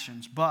our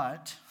actions,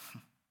 but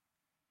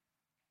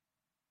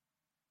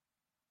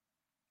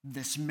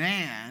this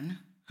man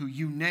who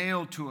you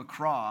nailed to a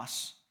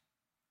cross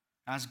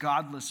as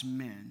godless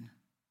men,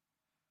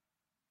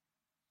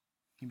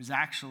 he was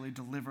actually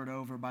delivered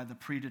over by the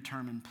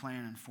predetermined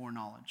plan and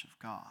foreknowledge of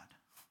God.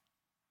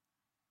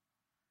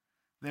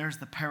 There's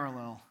the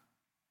parallel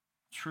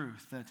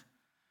truth that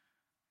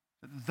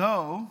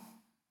though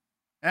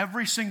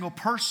every single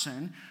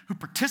person who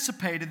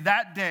participated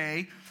that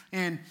day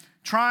in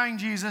trying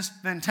Jesus,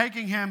 then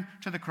taking him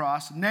to the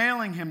cross,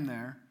 nailing him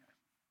there,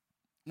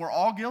 were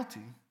all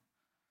guilty,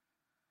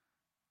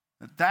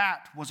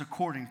 that was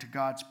according to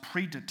God's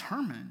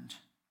predetermined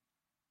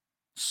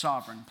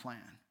sovereign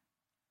plan.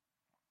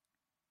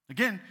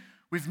 Again,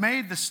 we've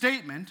made the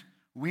statement,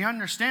 we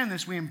understand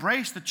this, we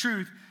embrace the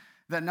truth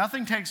that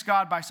nothing takes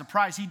God by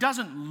surprise. He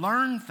doesn't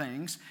learn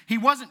things. He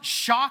wasn't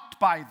shocked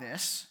by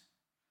this.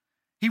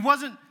 He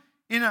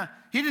didn't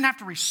have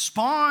to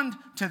respond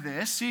to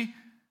this. He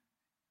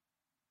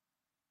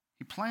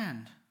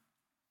planned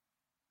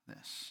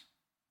this.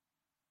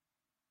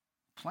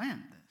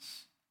 Planned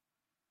this.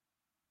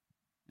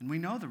 And we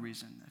know the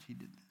reason that he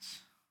did this.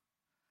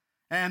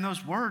 And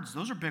those words,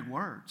 those are big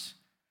words.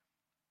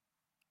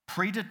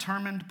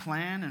 Predetermined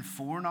plan and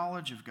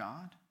foreknowledge of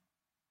God.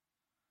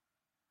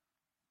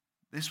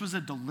 This was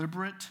a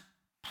deliberate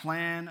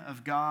plan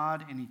of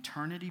God in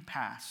eternity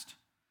past.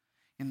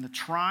 In the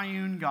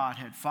triune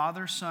Godhead,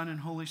 Father, Son,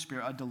 and Holy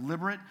Spirit, a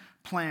deliberate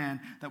plan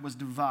that was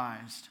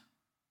devised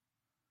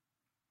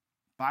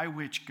by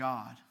which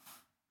God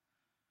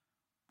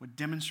would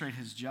demonstrate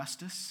his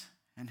justice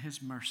and his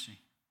mercy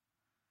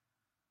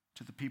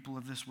to the people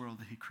of this world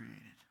that he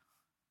created.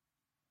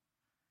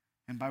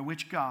 And by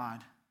which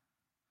God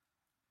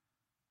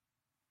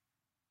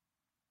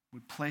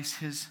would place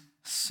his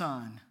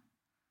Son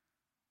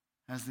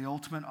as the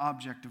ultimate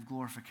object of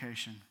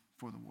glorification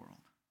for the world.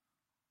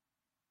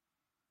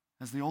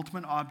 As the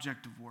ultimate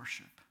object of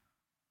worship.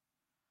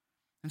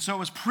 And so it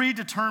was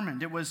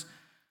predetermined. It was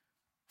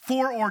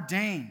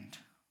foreordained.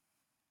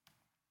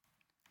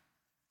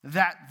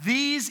 that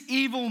these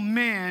evil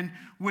men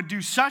would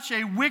do such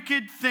a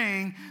wicked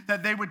thing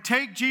that they would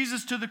take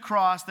Jesus to the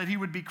cross, that he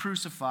would be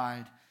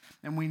crucified.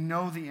 And we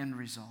know the end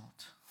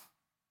result.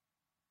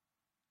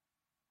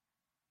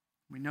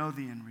 We know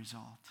the end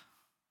result.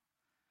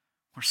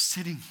 We're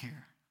sitting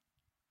here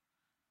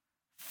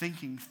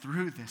thinking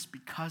through this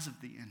because of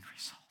the end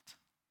result.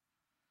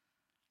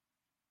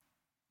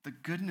 The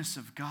goodness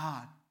of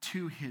God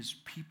to his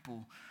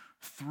people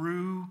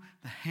through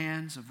the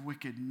hands of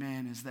wicked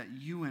men is that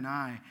you and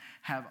I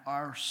have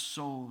our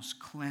souls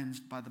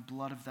cleansed by the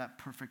blood of that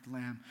perfect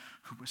Lamb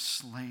who was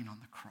slain on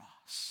the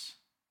cross.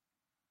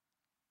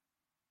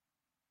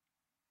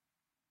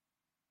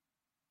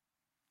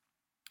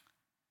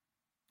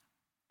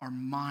 Our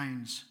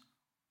minds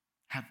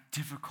have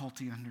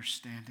difficulty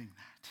understanding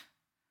that.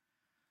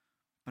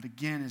 But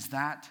again, as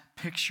that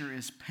picture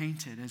is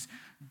painted, as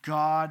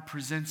God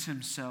presents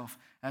himself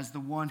as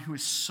the one who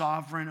is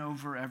sovereign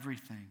over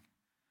everything,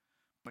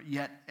 but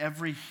yet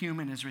every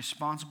human is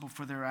responsible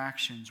for their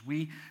actions,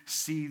 we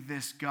see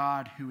this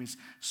God who is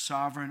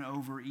sovereign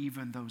over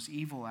even those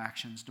evil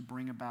actions to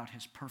bring about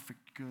his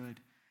perfect good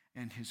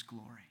and his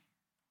glory.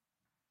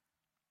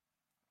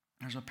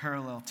 There's a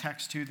parallel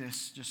text to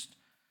this just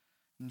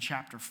in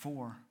chapter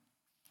 4.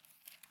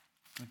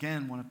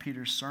 Again, one of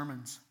Peter's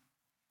sermons.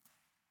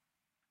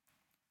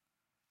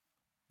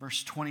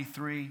 Verse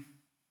 23.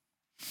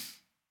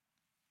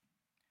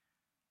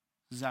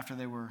 This is after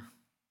they were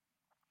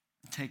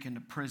taken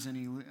to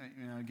prison,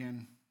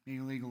 again,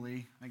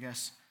 illegally. I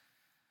guess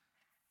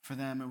for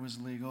them it was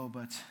legal,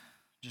 but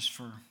just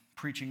for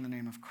preaching the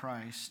name of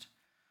Christ.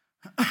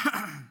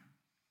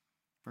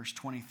 Verse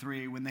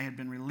 23, when they had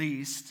been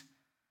released,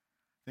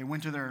 they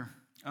went to their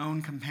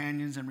own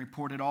companions and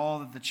reported all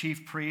that the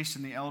chief priests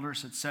and the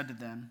elders had said to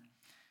them.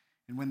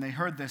 And when they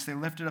heard this, they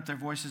lifted up their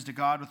voices to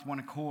God with one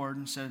accord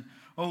and said,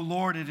 "O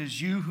Lord, it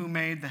is you who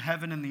made the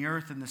heaven and the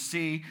earth and the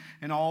sea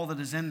and all that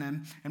is in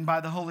them, and by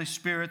the Holy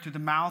Spirit through the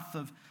mouth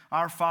of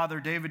our father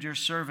David your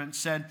servant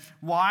said,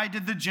 why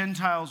did the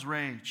Gentiles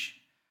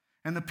rage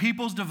and the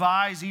peoples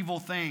devise evil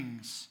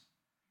things?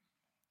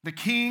 The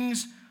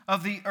kings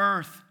of the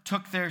earth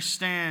took their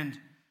stand,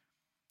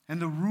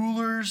 and the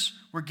rulers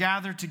were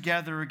gathered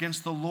together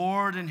against the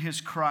Lord and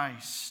his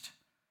Christ.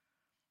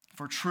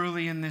 For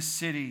truly in this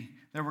city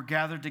there were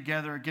gathered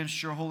together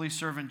against your holy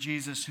servant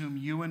Jesus, whom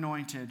you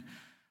anointed,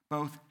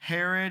 both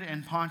Herod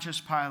and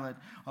Pontius Pilate,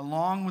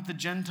 along with the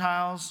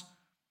Gentiles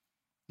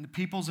and the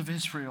peoples of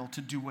Israel,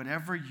 to do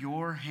whatever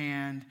your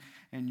hand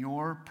and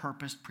your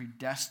purpose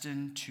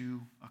predestined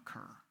to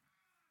occur."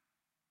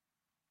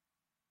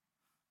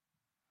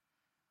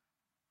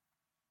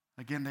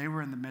 Again, they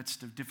were in the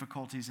midst of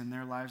difficulties in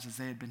their lives as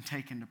they had been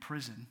taken to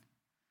prison.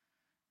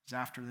 It was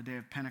after the day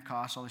of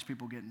Pentecost, all these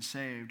people getting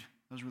saved.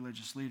 Those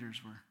religious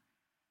leaders were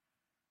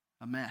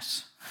a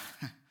mess.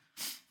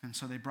 And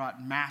so they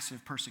brought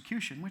massive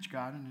persecution, which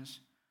God in his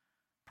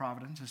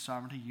providence, his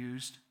sovereignty,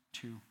 used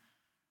to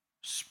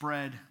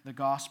spread the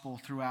gospel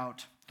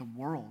throughout the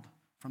world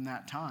from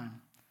that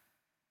time.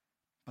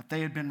 But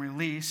they had been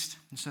released,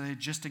 and so they had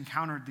just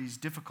encountered these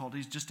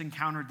difficulties, just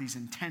encountered these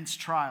intense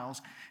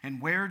trials. And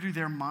where do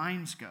their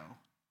minds go?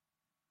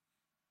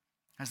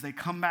 As they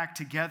come back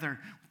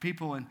together,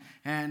 people,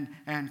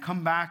 and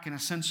come back, in a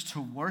sense, to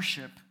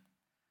worship,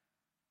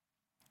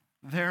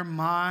 their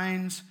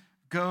minds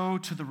go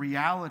to the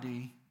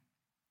reality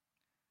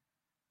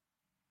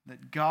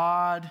that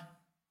God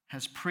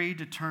has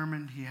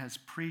predetermined, he has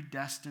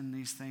predestined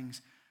these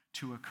things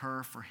to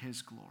occur for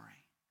his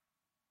glory.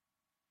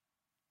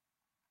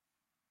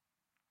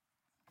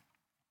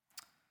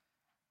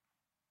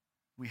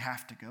 We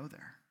have to go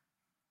there.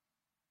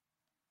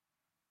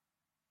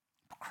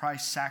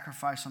 Christ's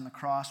sacrifice on the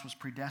cross was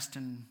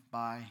predestined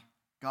by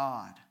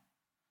God.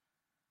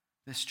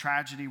 This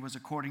tragedy was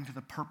according to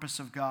the purpose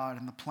of God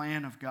and the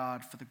plan of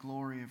God for the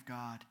glory of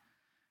God.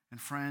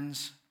 And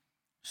friends,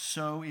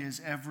 so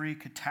is every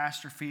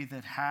catastrophe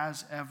that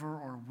has ever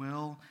or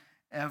will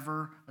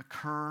ever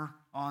occur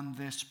on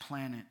this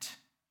planet.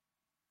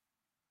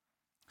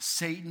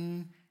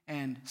 Satan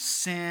and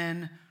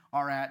sin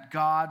are at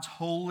God's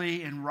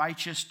holy and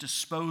righteous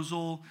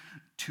disposal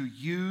to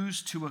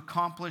use to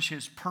accomplish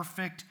his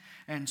perfect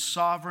and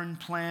sovereign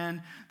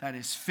plan that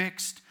is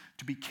fixed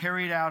to be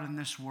carried out in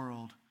this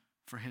world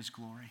for his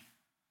glory.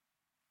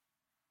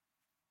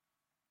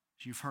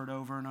 As you've heard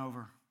over and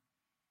over,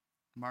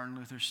 Martin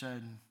Luther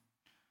said,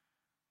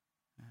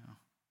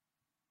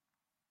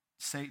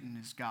 Satan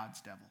is God's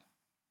devil.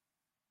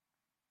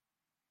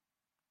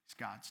 He's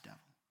God's devil.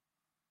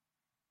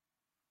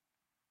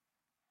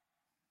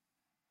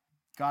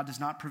 God does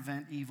not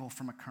prevent evil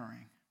from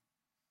occurring.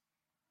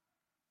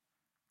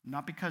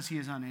 Not because he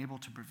is unable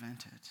to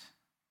prevent it,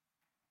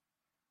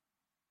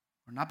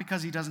 or not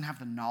because he doesn't have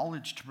the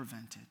knowledge to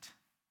prevent it,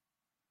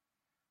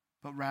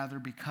 but rather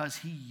because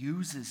he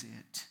uses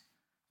it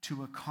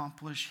to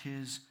accomplish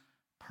his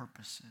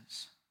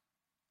purposes.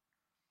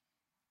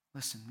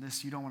 Listen,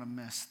 you don't want to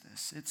miss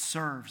this. It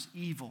serves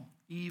evil.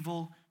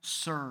 Evil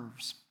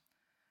serves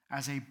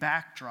as a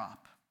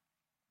backdrop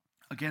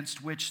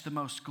against which the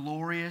most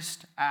glorious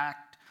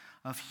act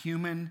of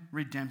human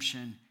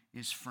redemption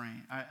is framed.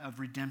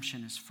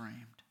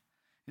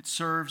 It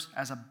serves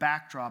as a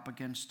backdrop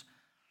against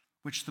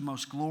which the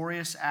most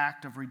glorious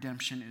act of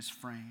redemption is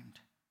framed.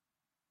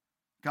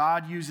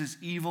 God uses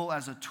evil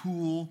as a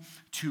tool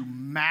to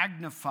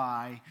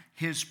magnify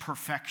his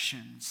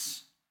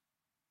perfections.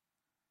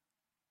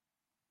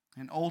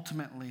 And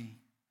ultimately,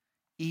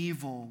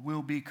 evil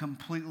will be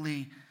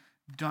completely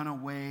done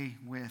away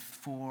with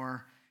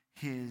for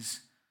his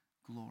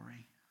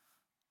glory.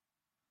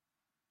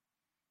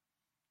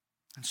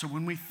 And so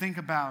when we think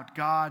about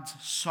God's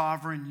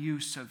sovereign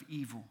use of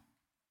evil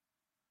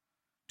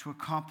to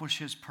accomplish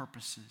his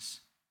purposes,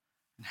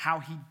 and how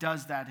he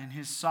does that in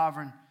his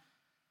sovereign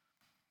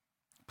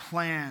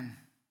plan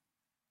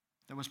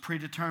that was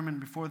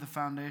predetermined before the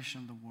foundation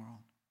of the world,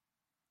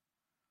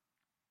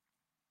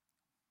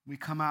 we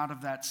come out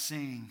of that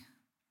seeing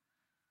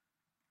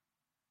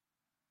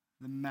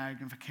the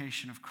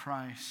magnification of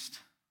Christ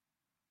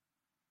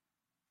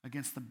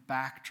against the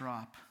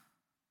backdrop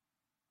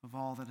of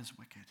all that is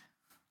wicked.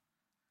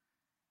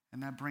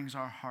 And that brings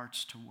our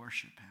hearts to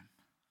worship him.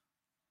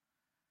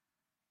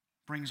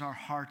 Brings our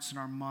hearts and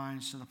our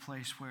minds to the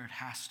place where it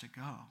has to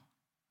go.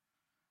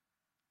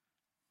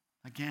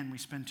 Again, we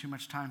spend too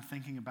much time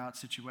thinking about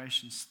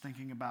situations,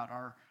 thinking about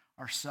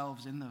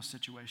ourselves in those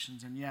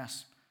situations. And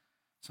yes,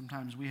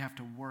 sometimes we have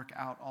to work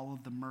out all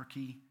of the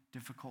murky,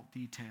 difficult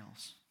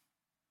details.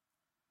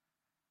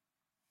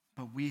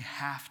 But we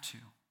have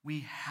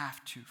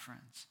to,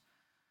 friends,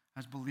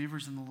 as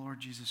believers in the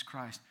Lord Jesus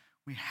Christ,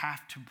 we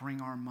have to bring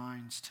our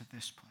minds to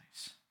this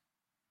place.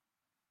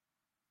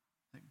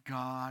 That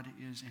God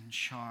is in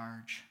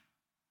charge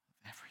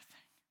of everything.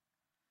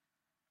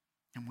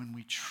 And when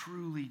we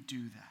truly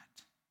do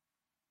that,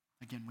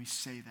 again, we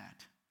say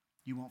that.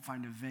 You won't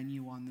find a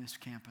venue on this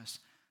campus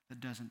that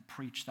doesn't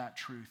preach that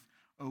truth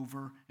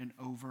over and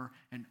over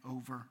and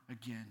over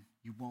again.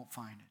 You won't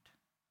find it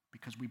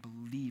because we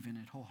believe in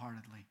it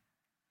wholeheartedly.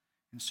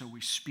 And so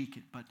we speak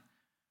it. But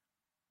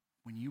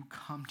when you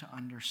come to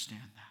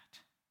understand that,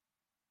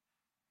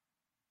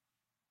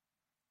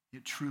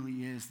 it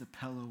truly is the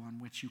pillow on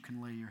which you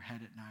can lay your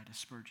head at night, as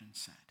Spurgeon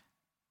said.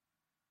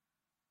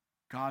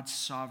 God's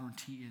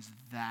sovereignty is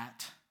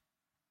that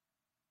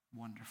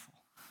wonderful.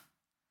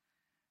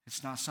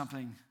 It's not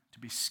something to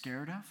be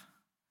scared of.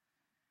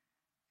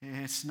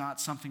 It's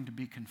not something to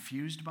be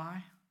confused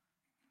by.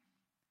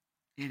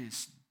 It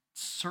is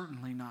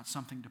certainly not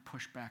something to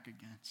push back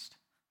against.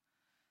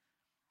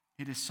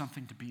 It is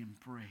something to be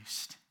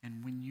embraced.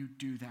 And when you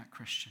do that,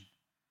 Christian,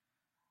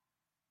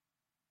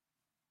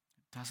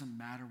 it doesn't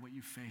matter what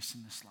you face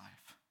in this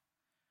life.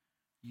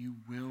 You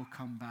will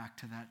come back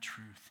to that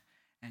truth,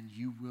 and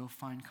you will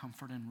find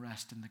comfort and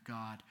rest in the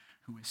God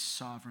who is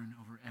sovereign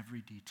over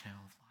every detail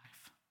of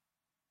life.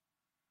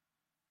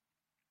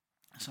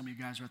 Some of you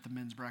guys were at the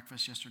men's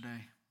breakfast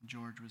yesterday.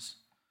 George was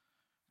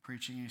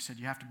preaching, and he said,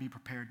 you have to be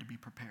prepared to be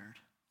prepared.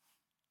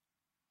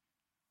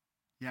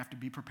 You have to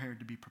be prepared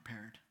to be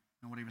prepared.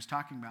 And what he was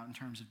talking about in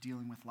terms of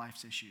dealing with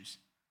life's issues.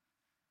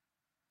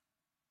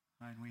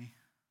 Right?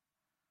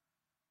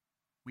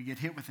 We get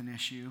hit with an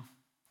issue.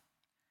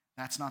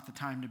 That's not the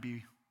time to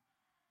be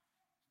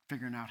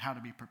figuring out how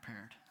to be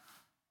prepared.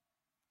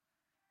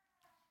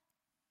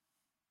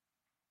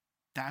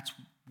 That's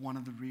one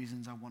of the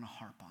reasons I want to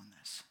harp on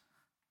this.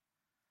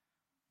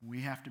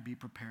 We have to be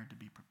prepared to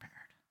be prepared.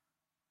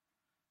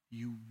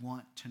 You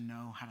want to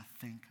know how to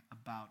think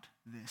about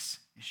this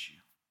issue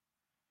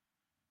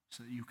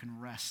so that you can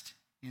rest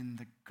in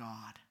the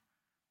God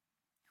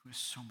who is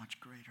so much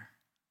greater,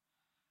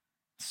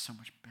 so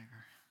much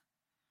bigger,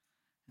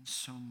 and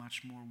so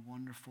much more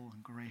wonderful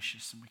and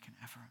gracious than we can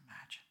ever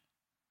imagine.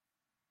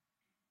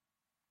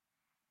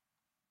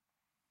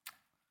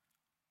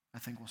 I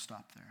think we'll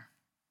stop there.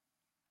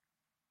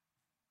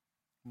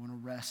 We want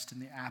to rest in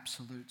the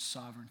absolute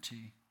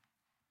sovereignty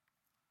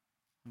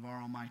of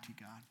our Almighty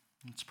God.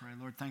 Let's pray.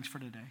 Lord, thanks for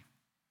today.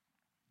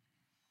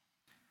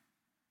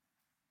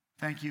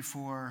 Thank you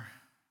for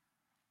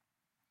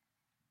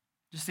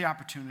just the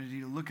opportunity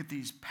to look at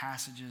these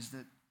passages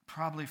that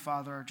probably,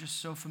 Father, are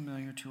just so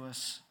familiar to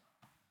us.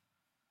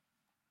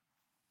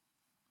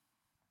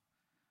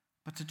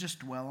 But to just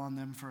dwell on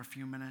them for a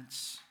few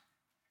minutes.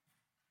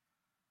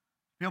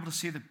 Be able to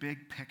see the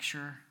big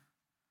picture.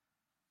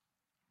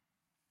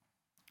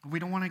 We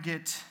don't want to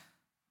get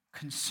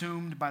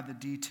consumed by the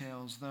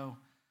details, though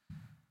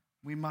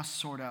we must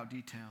sort out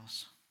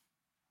details.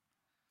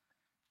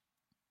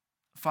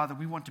 Father,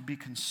 we want to be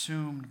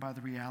consumed by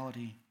the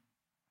reality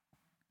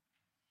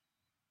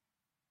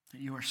that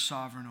you are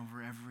sovereign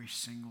over every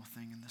single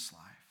thing in this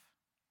life.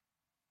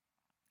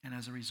 And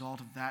as a result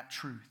of that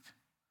truth,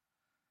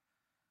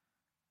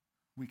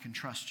 we can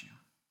trust you.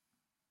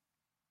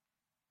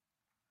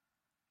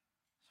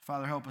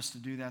 Father, help us to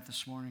do that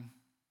this morning.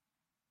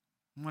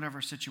 In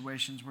whatever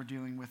situations we're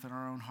dealing with in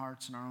our own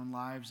hearts and our own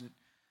lives, that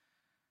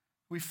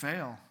we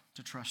fail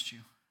to trust you.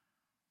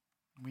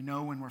 We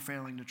know when we're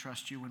failing to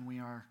trust you when we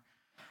are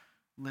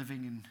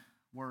living in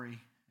worry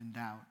and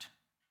doubt.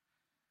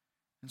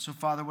 And so,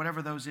 Father,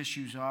 whatever those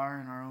issues are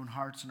in our own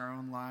hearts and our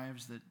own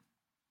lives that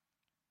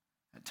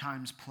at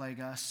times plague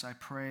us, I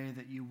pray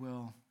that you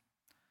will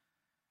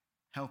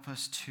help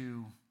us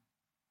to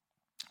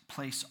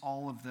place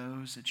all of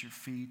those at your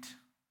feet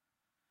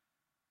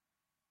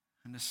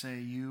and to say,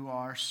 you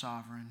are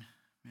sovereign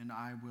and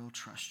I will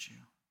trust you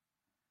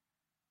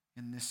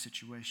in this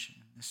situation,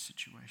 this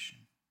situation,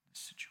 this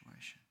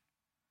situation.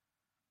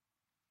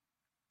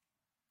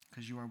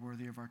 Because you are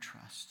worthy of our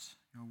trust.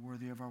 You are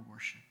worthy of our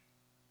worship.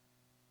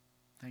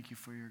 Thank you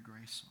for your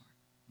grace, Lord.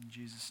 In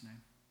Jesus'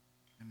 name,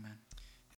 amen.